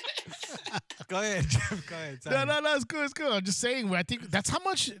 Go ahead, Jeff. Go ahead. Sorry. No, it's cool. It's cool. I'm just saying. I think that's how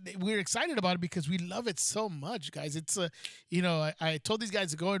much we're excited about it because we love it so much, guys. It's I told these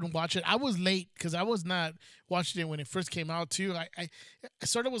guys to go ahead and watch it. I was late because I was not watching it when it first came out too. I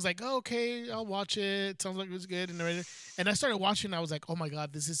sort of was like, oh, okay, I'll watch it. Sounds like it was good, and I started watching. And I was like, oh my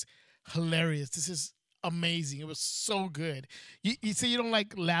god, this is hilarious. This is amazing. It was so good. You say you don't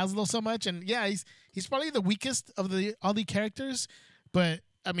like Laszlo so much, and yeah, he's probably the weakest of all the characters, but.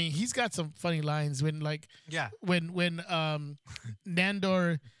 I mean, he's got some funny lines when Nandor.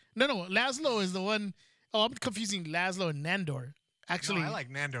 No, Laszlo is the one. Oh, I'm confusing Laszlo and Nandor. Actually, No, I like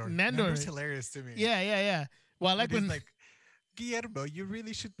Nandor. Nandor. Nandor's hilarious to me. Yeah. Well, I like When when he's like, Guillermo, you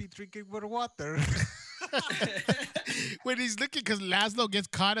really should be drinking more water. when he's looking because Laszlo gets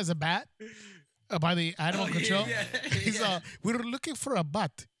caught as a bat by the animal control. Yeah. He's we're looking for a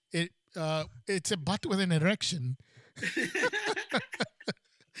butt. It's a butt with an erection.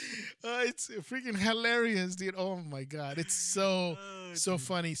 It's freaking hilarious, dude. Oh my god, it's so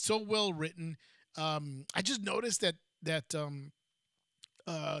funny, so well written. I just noticed that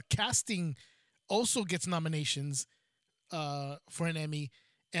casting also gets nominations for an Emmy,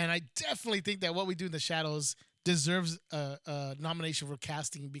 and I definitely think that What We Do in the Shadows deserves a nomination for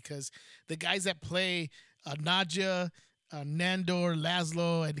casting because the guys that play Nadja, Nandor,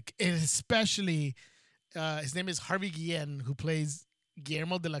 Laszlo, and especially his name is Harvey Guillen, who plays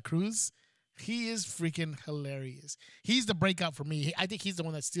Guillermo de la Cruz. He is freaking hilarious. He's the breakout for me. I think he's the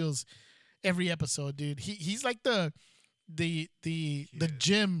one that steals every episode, dude. He's like the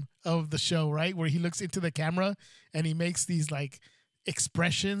Jim of the show, right? Where he looks into the camera and he makes these like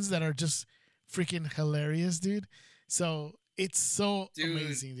expressions that are just freaking hilarious, dude. So it's so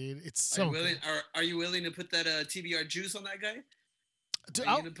amazing, dude. It's so. Are you willing to put that TBR juice on that guy? Dude,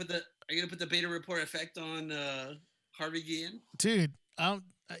 Are you gonna put the beta report effect on Harvey Guillen? Dude,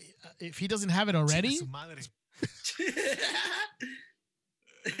 if he doesn't have it already,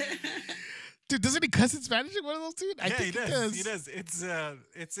 Dude, doesn't he cuss in Spanish in one of those, dude? I Yeah, think he does. He does.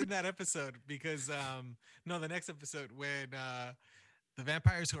 It's in that episode because no, the next episode when the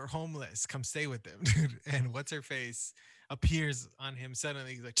vampires who are homeless come stay with them, dude, and what's her face appears on him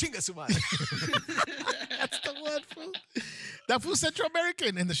suddenly. He's like, "Chinga su madre." That's the one, fool. That fool's Central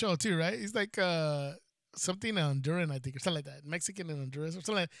American in the show too, right? He's like something Honduran, I think, or something like that. Mexican and Honduras or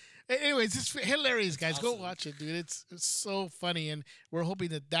something like that. Anyways, it's hilarious, guys. awesome. Go watch it, dude. It's so funny, and we're hoping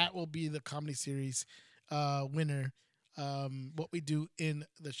that will be the comedy series winner. What we do in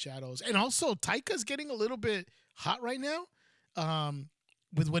the shadows, and also Taika's getting a little bit hot right now.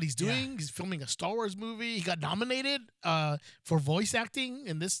 With what he's doing, he's filming a Star Wars movie. He got nominated for voice acting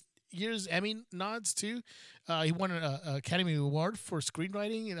in this year's Emmy nods too. He won an Academy Award for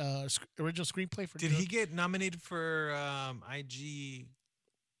screenwriting and original screenplay for. Did he get nominated for IG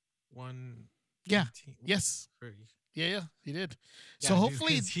one? Yeah. Yes. Yeah, he did. Yeah, so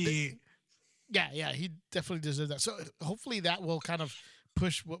hopefully he. He definitely deserves that. So hopefully that will kind of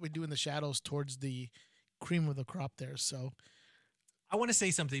push what we do in the shadows towards the cream of the crop there. So I want to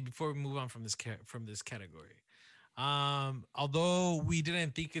say something before we move on from this category. Although we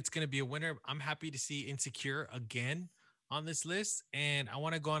didn't think it's going to be a winner, I'm happy to see Insecure again on this list, and I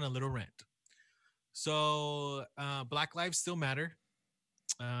want to go on a little rant. So Black lives still matter,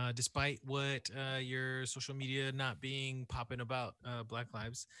 despite what your social media not being popping about Black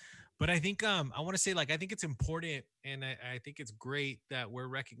lives. But I think I want to say, like, I think it's important, and I think it's great that we're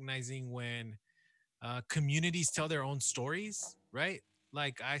recognizing when communities tell their own stories, right?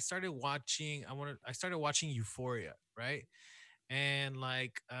 Like I started watching Euphoria, right? And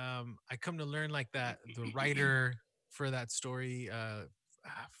like I come to learn like that the writer for that story,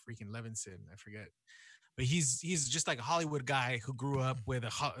 freaking Levinson, I forget. But he's just like a Hollywood guy who grew up with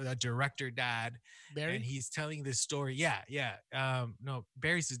a director dad, Barry, and he's telling this story. Yeah. No,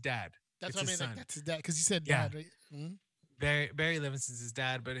 Barry's his dad. that's It's what I mean. his Like, son. that's his dad because he said Yeah. dad, right? Mhm. Barry Levinson's his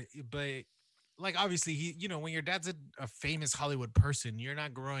dad, but like obviously he, when your dad's a famous Hollywood person, you're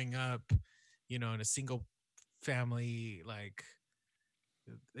not growing up, in a single family like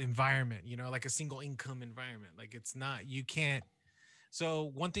environment, like a single income environment. Like it's not, you can't.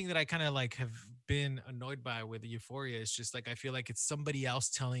 So one thing that I kind of like have been annoyed by with Euphoria is just like I feel like it's somebody else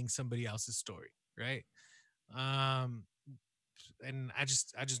telling somebody else's story, right? Um, and I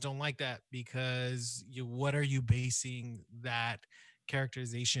just don't like that because what are you basing that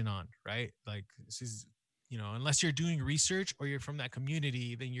characterization on, right? Like this is, unless you're doing research or you're from that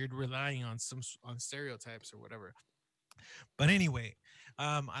community, then you're relying on on stereotypes or whatever. But anyway,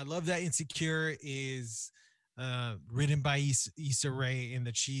 I love that Insecure is written by Issa Rae and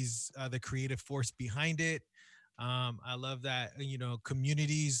that she's the creative force behind it. I love that,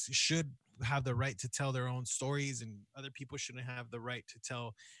 communities should have the right to tell their own stories and other people shouldn't have the right to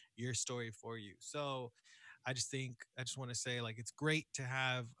tell your story for you. So I just want to say, like, it's great to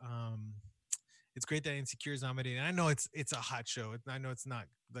have, it's great that Insecure is nominated. And I know it's a hot show. I know it's not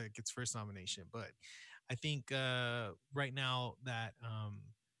like its first nomination, but I think right now that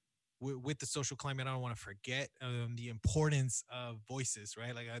with the social climate, I don't want to forget the importance of voices,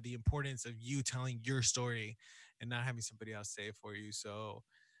 right? Like the importance of you telling your story and not having somebody else say it for you. So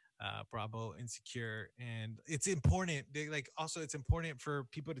bravo, Insecure. And it's important, like also it's important for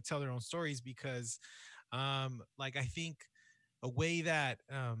people to tell their own stories because like I think a way that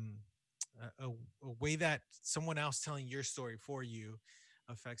a way that someone else telling your story for you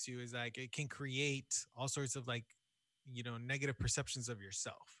affects you is like it can create all sorts of like negative perceptions of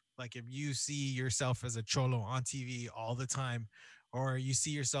yourself. Like if you see yourself as a cholo on TV all the time, or you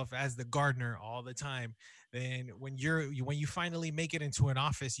see yourself as the gardener all the time, then when you finally make it into an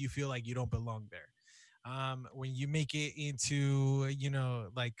office, you feel like you don't belong there. When you make it into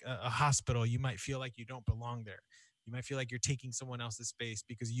like a hospital, you might feel like you don't belong there. You might feel like you're taking someone else's space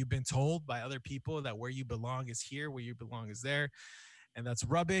because you've been told by other people that where you belong is here, where you belong is there, and that's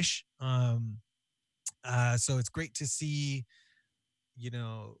rubbish. So it's great to see,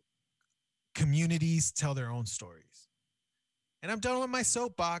 communities tell their own stories. And I'm done with my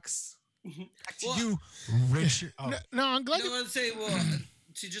soapbox. Back to you, Richard. Oh. No, I'm glad. No, I'd say,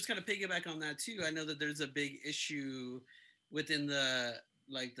 to just kind of piggyback on that too, I know that there's a big issue within the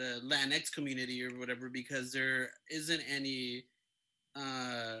Latinx community or whatever because there isn't any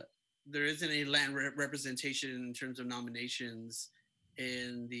Latin representation in terms of nominations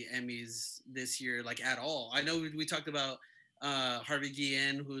in the Emmys this year, like at all. I know we talked about Harvey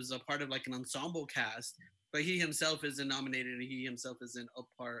Guillen, who's a part of like an ensemble cast, but he himself isn't nominated and he himself isn't a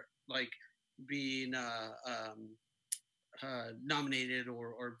part like being nominated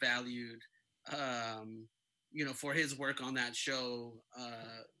or valued for his work on that show,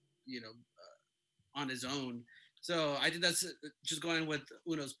 on his own. So I think that's just going with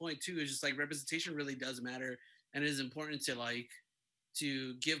Uno's point too. Is just like representation really does matter, and it is important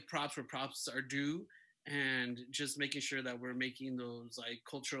to give props where props are due, and just making sure that we're making those like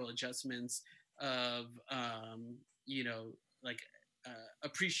cultural adjustments of like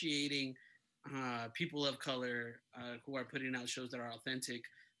appreciating people of color who are putting out shows that are authentic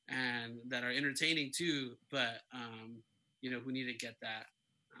and that are entertaining too, but who need to get that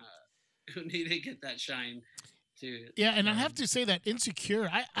who need to get that shine too. Yeah, and I have to say that Insecure,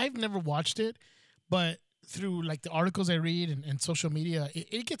 I've never watched it, but through like the articles I read and social media,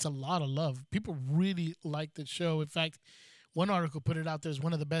 it gets a lot of love. People really like the show. In fact, one article put it out there as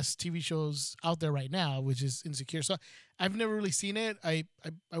one of the best TV shows out there right now, which is Insecure. So I've never really seen it. I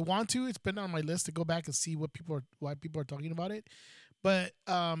want to. It's been on my list to go back and see why people are talking about it. But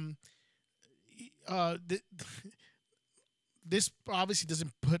this obviously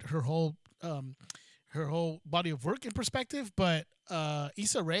doesn't put her whole body of work in perspective. But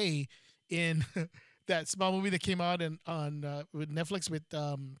Issa Rae in that small movie that came out on with Netflix with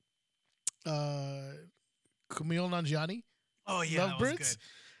Kumail Nanjiani. Oh yeah, Lovebirds.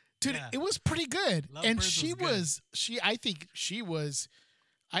 Dude, Yeah. it was pretty good. Lovebirds And was good. I think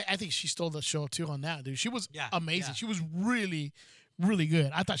she stole the show too on that, dude. She was Yeah, amazing. yeah. She was really, really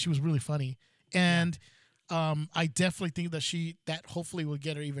good. I thought she was really funny. And I definitely think that hopefully will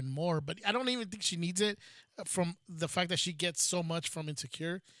get her even more. But I don't even think she needs it from the fact that she gets so much from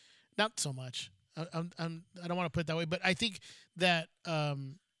Insecure. Not so much. I don't want to put it that way, but I think that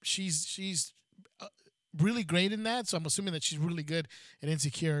she's really great in that. So I'm assuming that she's really good at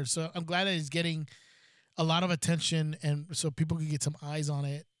Insecure. So I'm glad that it's getting a lot of attention, and so people can get some eyes on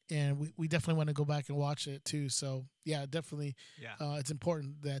it. And we definitely want to go back and watch it too. So yeah, definitely, it's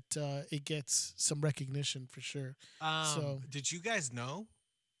important that it gets some recognition for sure. Did you guys know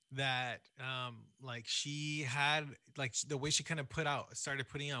that like she had like the way she kind of started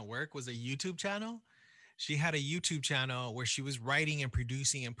putting out work was a YouTube channel? She had a YouTube channel where she was writing and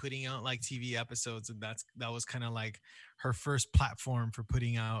producing and putting out like TV episodes, and that was kind of like her first platform for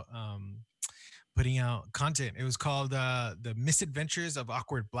putting out content. It was called The Misadventures of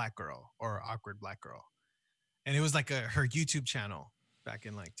Awkward Black Girl, and it was like her YouTube channel back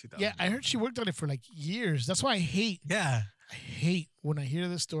in like 2000. Yeah, I heard she worked on it for like years. That's why I hate when I hear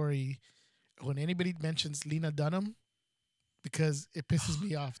the story when anybody mentions Lena Dunham, because it pisses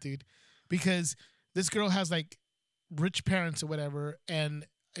me off, dude. Because this girl has like rich parents or whatever, and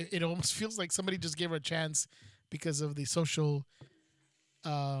it almost feels like somebody just gave her a chance because of the social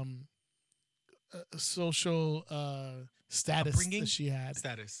status Upbringing? that she had.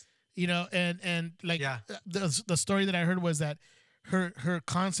 Status. And like the story that I heard was that her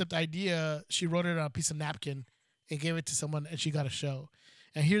concept idea, she wrote it on a piece of napkin and gave it to someone, and she got a show.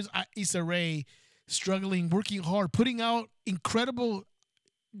 And here's Issa Rae struggling, working hard, putting out incredible,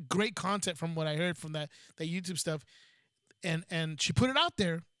 great content from what I heard from that YouTube stuff, and she put it out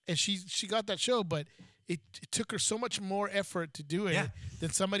there, and she got that show, but it took her so much more effort to do it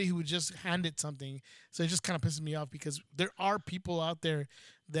than somebody who would just hand it something. So it just kind of pisses me off, because there are people out there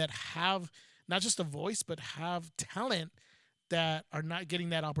that have not just a voice but have talent that are not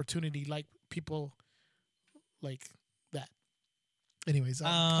getting that opportunity, like people like that. Anyways,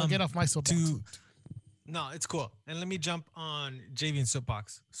 I'll get off my soapbox. No, it's cool. And let me jump on Javian's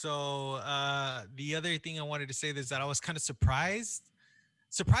soapbox. So the other thing I wanted to say is that I was kind of surprised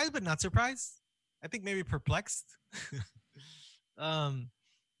but not surprised. I think maybe perplexed. That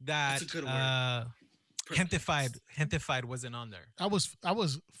That's a good word. Gentified wasn't on there. I was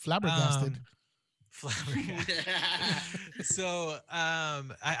flabbergasted. So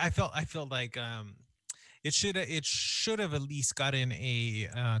I felt like it should have at least gotten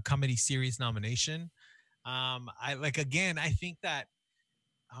a comedy series nomination. I think that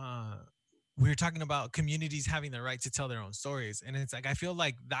we're talking about communities having the right to tell their own stories, and it's like I feel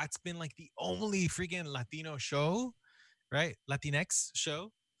like that's been like the only freaking Latino show, right? Latinx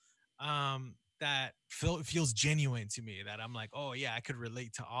show that feels genuine to me, that I'm like, oh yeah, I could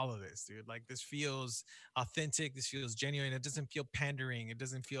relate to all of this, dude. Like, this feels authentic, this feels genuine. It doesn't feel pandering. It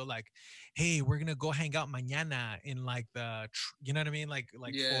doesn't feel like, hey, we're gonna go hang out mañana in like the you know what I mean, like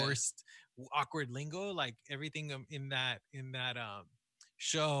forced awkward lingo. Like everything in that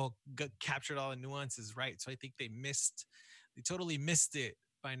show captured all the nuances, right? So I think they totally missed it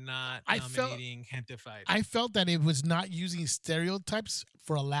by not nominating Gentified. I felt that it was not using stereotypes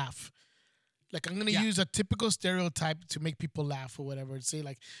for a laugh. Like, I'm going to use a typical stereotype to make people laugh or whatever. And say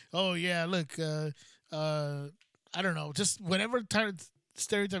like, oh yeah, look, I don't know, just whatever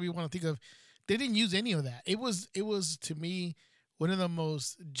stereotype you want to think of. They didn't use any of that. It was to me one of the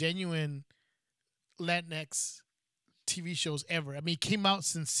most genuine Latinx TV shows ever. I mean, it came out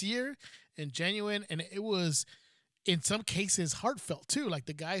sincere and genuine, and it was in some cases heartfelt too. Like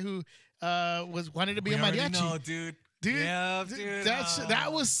the guy who was wanted to be a mariachi. Know, dude. Dude, Yeah, dude.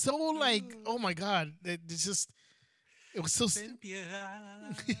 That was so like, oh my god, it was so.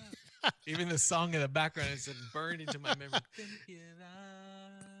 Even the song in the background is burned into my memory.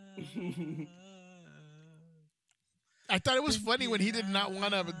 I thought it was funny when he did not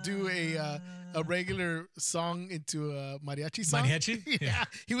want to do a regular song into a mariachi song. Mariachi? Yeah,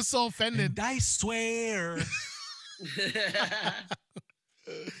 he was so offended. And I swear.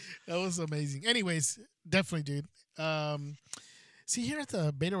 That was amazing. Anyways, definitely, dude. See, here at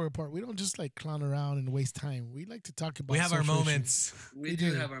the Beta Report, we don't just like clown around and waste time. We like to talk about. We have our social moments. issues. We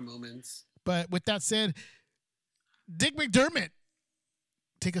do have our moments. But with that said, Dick McDermott,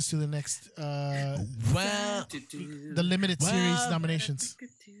 take us to the next, Well, the limited series nominations.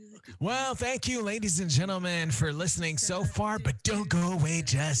 Well, thank you, ladies and gentlemen, for listening so far, but don't go away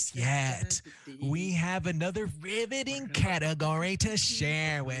just yet. We have another riveting category to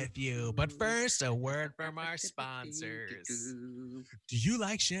share with you. But first, a word from our sponsors. Do you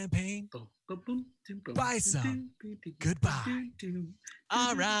like champagne? Buy some. Goodbye.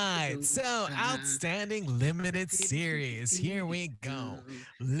 All right, so outstanding limited series. Here we go.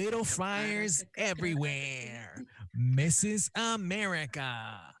 Little fires everywhere. Mrs.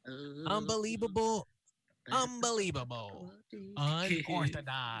 America. Unbelievable.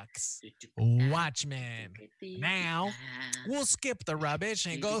 Unorthodox. Watchmen. Now, we'll skip the rubbish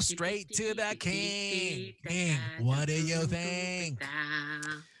and go straight to the king. King, what do you think?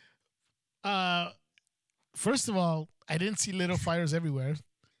 First of all, I didn't see Little Fires Everywhere.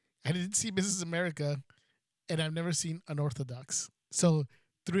 I didn't see Mrs. America, and I've never seen Unorthodox. So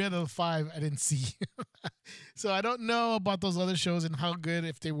 3 out of the 5 I didn't see. So I don't know about those other shows and how good,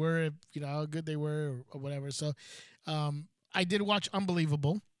 if they were, how good they were or whatever. So I did watch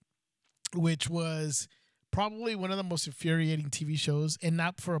Unbelievable, which was probably one of the most infuriating TV shows, and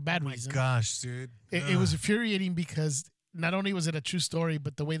not for a bad reason. Oh my gosh, dude. It was infuriating because not only was it a true story,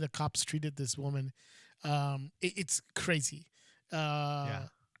 but the way the cops treated this woman, it's crazy. Yeah.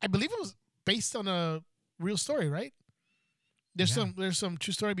 I believe it was based on a real story, right? There's some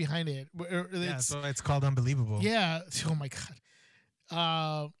true story behind it. So it's called Unbelievable. Yeah. Oh my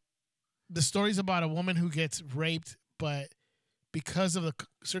god. The story's about a woman who gets raped, but because of the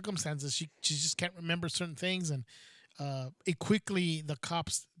circumstances, she just can't remember certain things, and the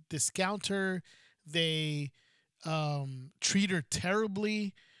cops discount her. They treat her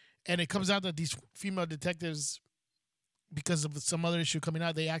terribly, and it comes out that these female detectives, because of some other issue coming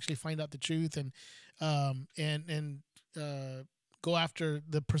out, they actually find out the truth and go after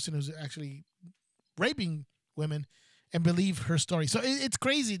the person who's actually raping women and believe her story. So it's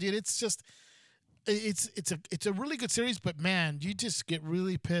crazy, dude. It's just it's a really good series, but man, you just get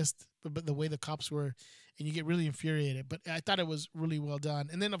really pissed about the way the cops were, and you get really infuriated. But I thought it was really well done.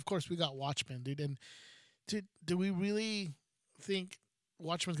 And then of course we got Watchmen, dude. And do we really think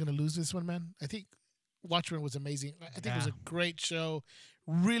Watchmen's gonna lose this one, man? I think Watchmen was amazing. I think it was a great show,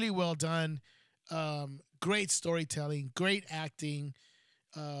 really well done, great storytelling, great acting.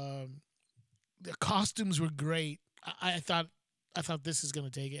 The costumes were great. I thought this is gonna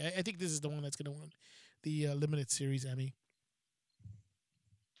take it. I think this is the one that's gonna win the limited series Emmy.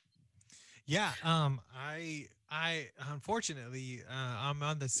 Yeah. I unfortunately I'm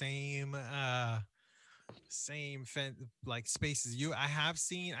on the same space as you.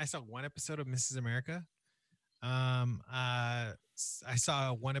 I saw one episode of Mrs. America. I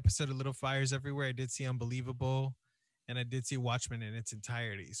saw one episode of Little Fires Everywhere. I did see Unbelievable, and I did see Watchmen in its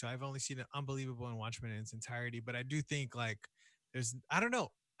entirety. So I've only seen Unbelievable and Watchmen in its entirety. But I do think I don't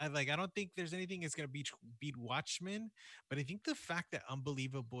know. I don't think there's anything that's gonna beat Watchmen. But I think the fact that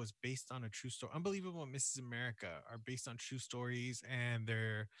Unbelievable is based on a true story, Unbelievable and Mrs. America are based on true stories, and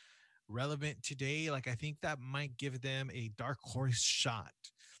they're relevant today. I think that might give them a dark horse shot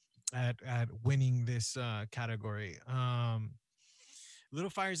at winning this category. Little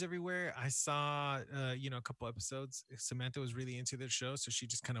Fires Everywhere, I saw a couple episodes. Samantha was really into the show, so she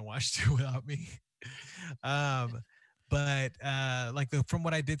just kind of watched it without me. But from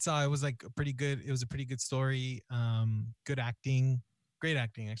what I did saw, it was pretty good. It was a pretty good story. Good acting, great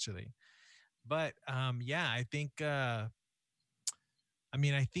acting actually. But I think I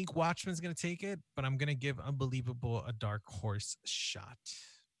think Watchmen's gonna take it, but I'm gonna give Unbelievable a dark horse shot.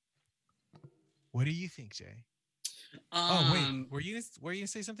 What do you think, Jay? Oh wait, were you gonna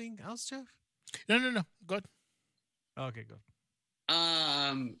say something else, Jeff? No. Go ahead. Okay, go.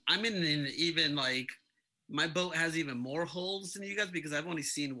 I'm in an even my boat has even more holes than you guys because I've only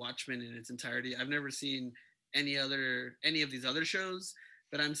seen Watchmen in its entirety. I've never seen any of these other shows,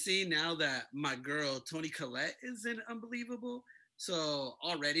 but I'm seeing now that my girl Toni Collette is in Unbelievable. So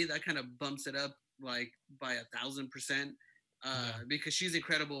already that kind of bumps it up like by 1,000%. Because she's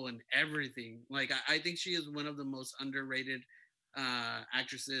incredible in everything. Like I think she is one of the most underrated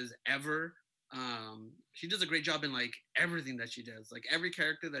actresses ever. She does a great job in like everything that she does. Like every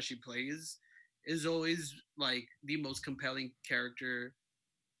character that she plays is always like the most compelling character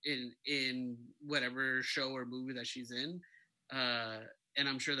in whatever show or movie that she's in. And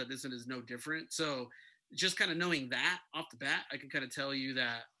I'm sure that this one is no different. So just kind of knowing that off the bat, I can kind of tell you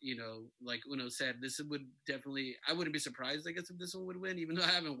that, like Uno said, this would definitely, I wouldn't be surprised, I guess, if this one would win, even though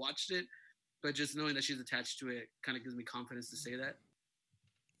I haven't watched it. But just knowing that she's attached to it kind of gives me confidence to say that.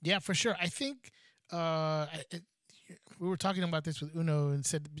 Yeah, for sure. I think we were talking about this with Uno and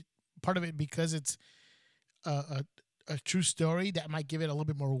said part of it because it's a true story that might give it a little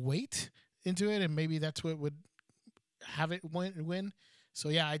bit more weight into it, and maybe that's what would have it win. So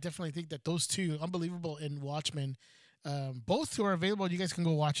yeah, I definitely think that those two, Unbelievable and Watchmen, both who are available, you guys can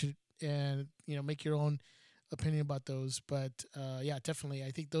go watch it and make your own opinion about those. But yeah, definitely,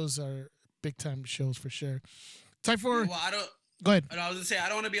 I think those are big time shows for sure. Time for. Well, I don't. Go ahead. And I was gonna say I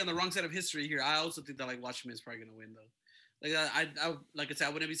don't want to be on the wrong side of history here. I also think that like Watchmen is probably gonna win though. Like I like I said,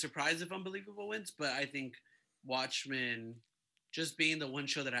 I wouldn't be surprised if Unbelievable wins, but I think Watchmen, just being the one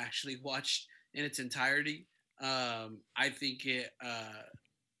show that I actually watched in its entirety, I think it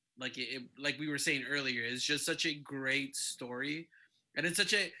like we were saying earlier, it's just such a great story, and it's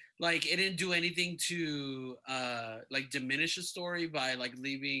such a like it didn't do anything to like diminish the story by like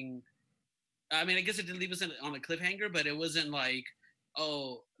leaving. I mean, I guess it did leave us on a cliffhanger, but it wasn't like,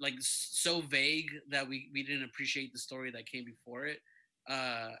 like so vague that we didn't appreciate the story that came before it.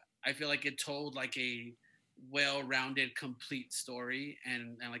 I feel like it told like a well-rounded, complete story,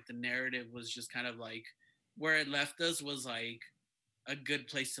 and like the narrative was just kind of like where it left us was like a good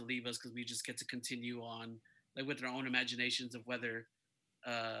place to leave us because we just get to continue on like with our own imaginations of whether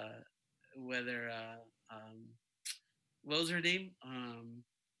what was her name?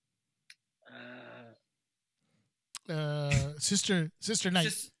 Sister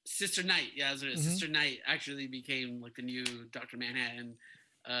Knight. Sister Knight, yeah, Sister Knight actually became like the new Dr. Manhattan,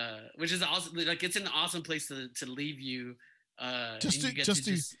 which is awesome. Like it's an awesome place to leave you. Just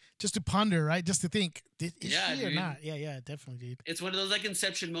to ponder, right? Just to think, is she dude. or not? Yeah, definitely, dude. It's one of those like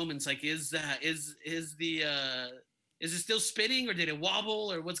Inception moments. Like, is it still spinning or did it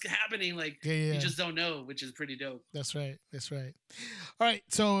wobble or what's happening? Like, you just don't know, which is pretty dope. That's right. All right,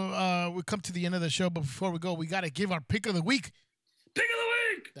 so we come to the end of the show, but before we go, we got to give our pick of the week. Pick of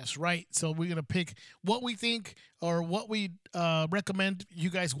the week! That's right. So we're going to pick what we think or what we recommend you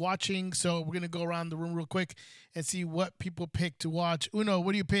guys watching. So we're going to go around the room real quick and see what people pick to watch. Uno,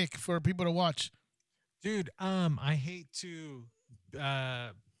 what do you pick for people to watch? Dude, I hate to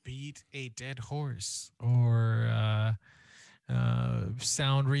beat a dead horse or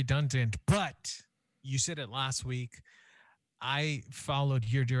sound redundant, but you said it last week. I followed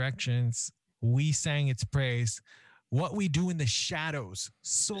your directions. We sang its praise. What We Do in the Shadows,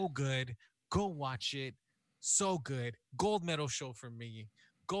 so good. Go watch it. So good. Gold medal show for me.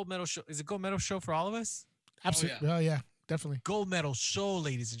 Gold medal show. Is it gold medal show for all of us? Absolutely. Oh, yeah, definitely. Gold medal show,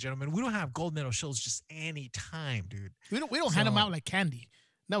 ladies and gentlemen. We don't have gold medal shows just any time, dude. We don't hand them out like candy.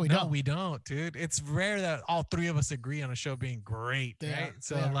 No, we don't, dude. It's rare that all three of us agree on a show being great, right?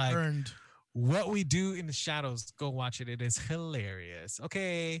 So like earned. What We Do in the Shadows, go watch it. It is hilarious.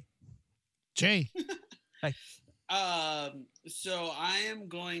 Okay. Jay. Hi. So I am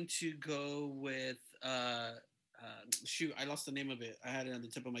going to go with shoot, I lost the name of it. I had it on the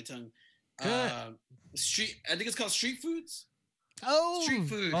tip of my tongue. I think it's called Street Foods. Oh, Street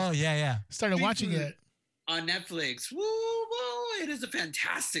Food. Oh yeah. Started Street watching Food it on Netflix. Woo! It is a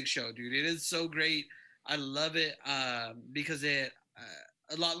fantastic show, dude. It is so great. I love it because it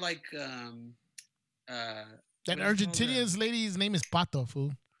a lot like that Argentinian lady's name is Pato,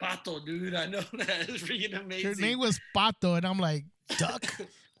 fool. Pato, dude. I know that. It's freaking amazing. Her name was Pato, and I'm like, duck?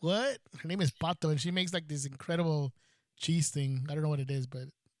 What? Her name is Pato, and she makes like this incredible cheese thing. I don't know what it is, but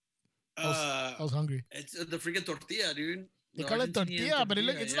I was hungry. It's the freaking tortilla, dude. They call it tortilla, but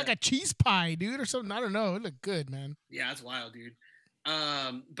it's like a cheese pie, dude, or something. I don't know. It looked good, man. Yeah, it's wild, dude.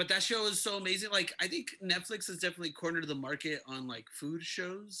 But that show is so amazing. Like, I think Netflix has definitely cornered the market on like food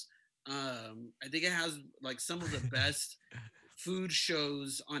shows. I think it has like some of the best food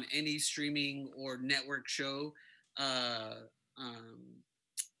shows on any streaming or network show.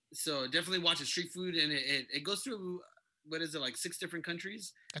 So definitely watch it. Street Food, and it goes through what is it, like 6 different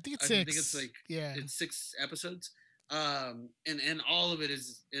countries? I think it's 6. I think it's like it's 6 episodes. And all of it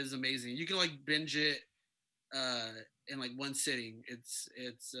is amazing. You can like binge it in like one sitting. It's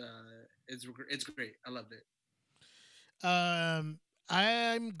great. I loved it.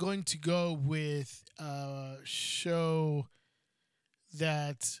 I'm going to go with a show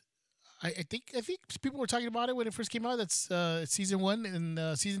that I think people were talking about it when it first came out. That's season 1,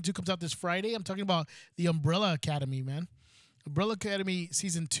 and season 2 comes out this Friday. I'm talking about The Umbrella Academy, man. Umbrella Academy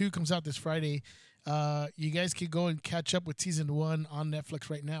season 2 comes out this Friday. You guys can go and catch up with season 1 on Netflix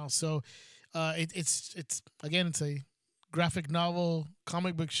right now. So it's a graphic novel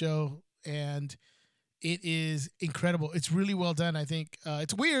comic book show, and it is incredible. It's really well done. I think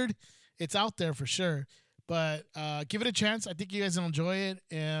it's weird. It's out there for sure, but give it a chance. I think you guys will enjoy it,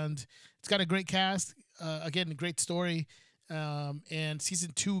 and it's got a great cast. Again, a great story. And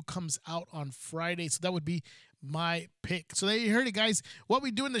season 2 comes out on Friday, so that would be my pick. So there you heard it, guys. What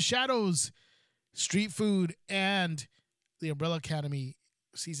We Do in the Shadows, Street Food, and The Umbrella Academy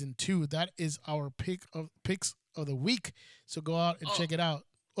season 2. That is our picks of the week. So go out and check it out.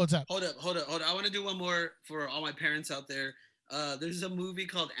 What's that? Hold up. I want to do one more for all my parents out there. There's a movie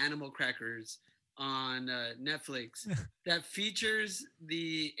called Animal Crackers on Netflix that features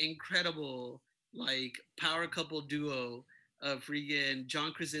the incredible like power couple duo of freaking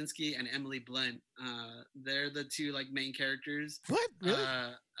John Krasinski and Emily Blunt. They're the 2 like main characters. What? Really?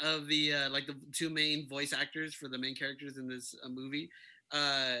 Of the like the 2 main voice actors for the main characters in this movie.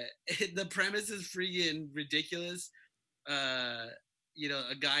 The premise is freaking ridiculous. You know,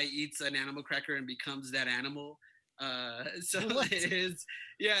 a guy eats an animal cracker and becomes that animal. So it's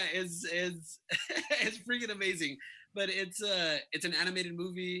it's freaking amazing. But it's an animated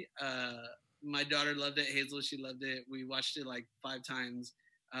movie. My daughter loved it. Hazel, she loved it. We watched it like 5 times.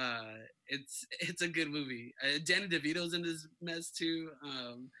 It's a good movie. Danny DeVito's in this mess too.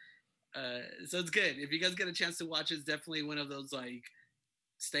 So it's good. If you guys get a chance to watch it, it's definitely one of those like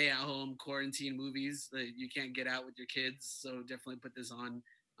stay at home quarantine movies that you can't get out with your kids. So definitely put this on.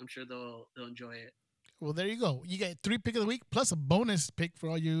 I'm sure they'll enjoy it. Well, there you go. You get 3 pick of the week plus a bonus pick for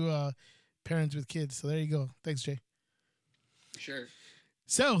all you parents with kids. So there you go. Thanks, Jay. Sure.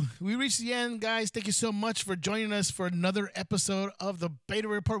 So we reached the end, guys. Thank you so much for joining us for another episode of the Beta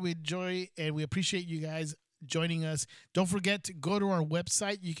Report. We enjoy and we appreciate you guys joining us. Don't forget to go to our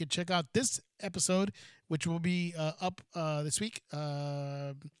website. You can check out this episode, which will be up this week,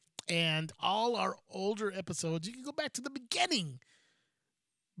 and all our older episodes. You can go back to the beginning,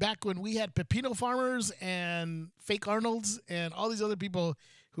 back when we had Pepino Farmers and Fake Arnolds and all these other people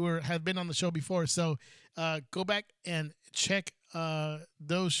who have been on the show before. So go back and check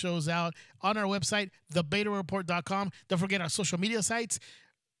those shows out on our website, thebetareport.com. Don't forget our social media sites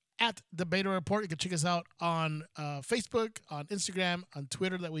at The Beta Report. You can check us out on Facebook, on Instagram, on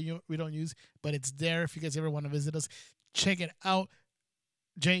Twitter that we don't use, but it's there if you guys ever want to visit us. Check it out.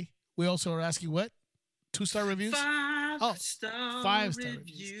 Jay, we also are asking what? 2-star reviews? 5-star 5-star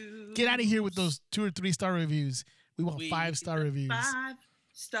reviews. Get out of here with those 2 or 3-star reviews. We want 5-star reviews.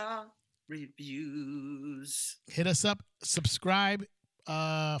 5-star reviews. Hit us up, subscribe,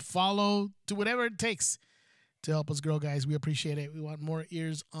 follow, do whatever it takes to help us grow, guys. We appreciate it. We want more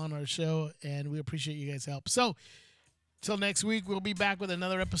ears on our show, and we appreciate you guys' help. So, till next week, we'll be back with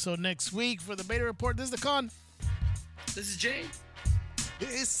another episode next week for the Beta Report. This is the Con. This is Jay.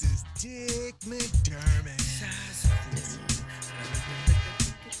 This is Dick McDermott.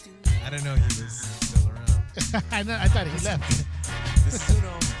 I didn't know he was still around. I thought he left. This is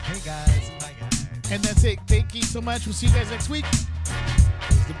Uno. Hey, guys. Bye, guys. And that's it. Thank you so much. We'll see you guys next week.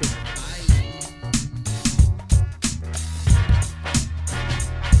 This is the Beta.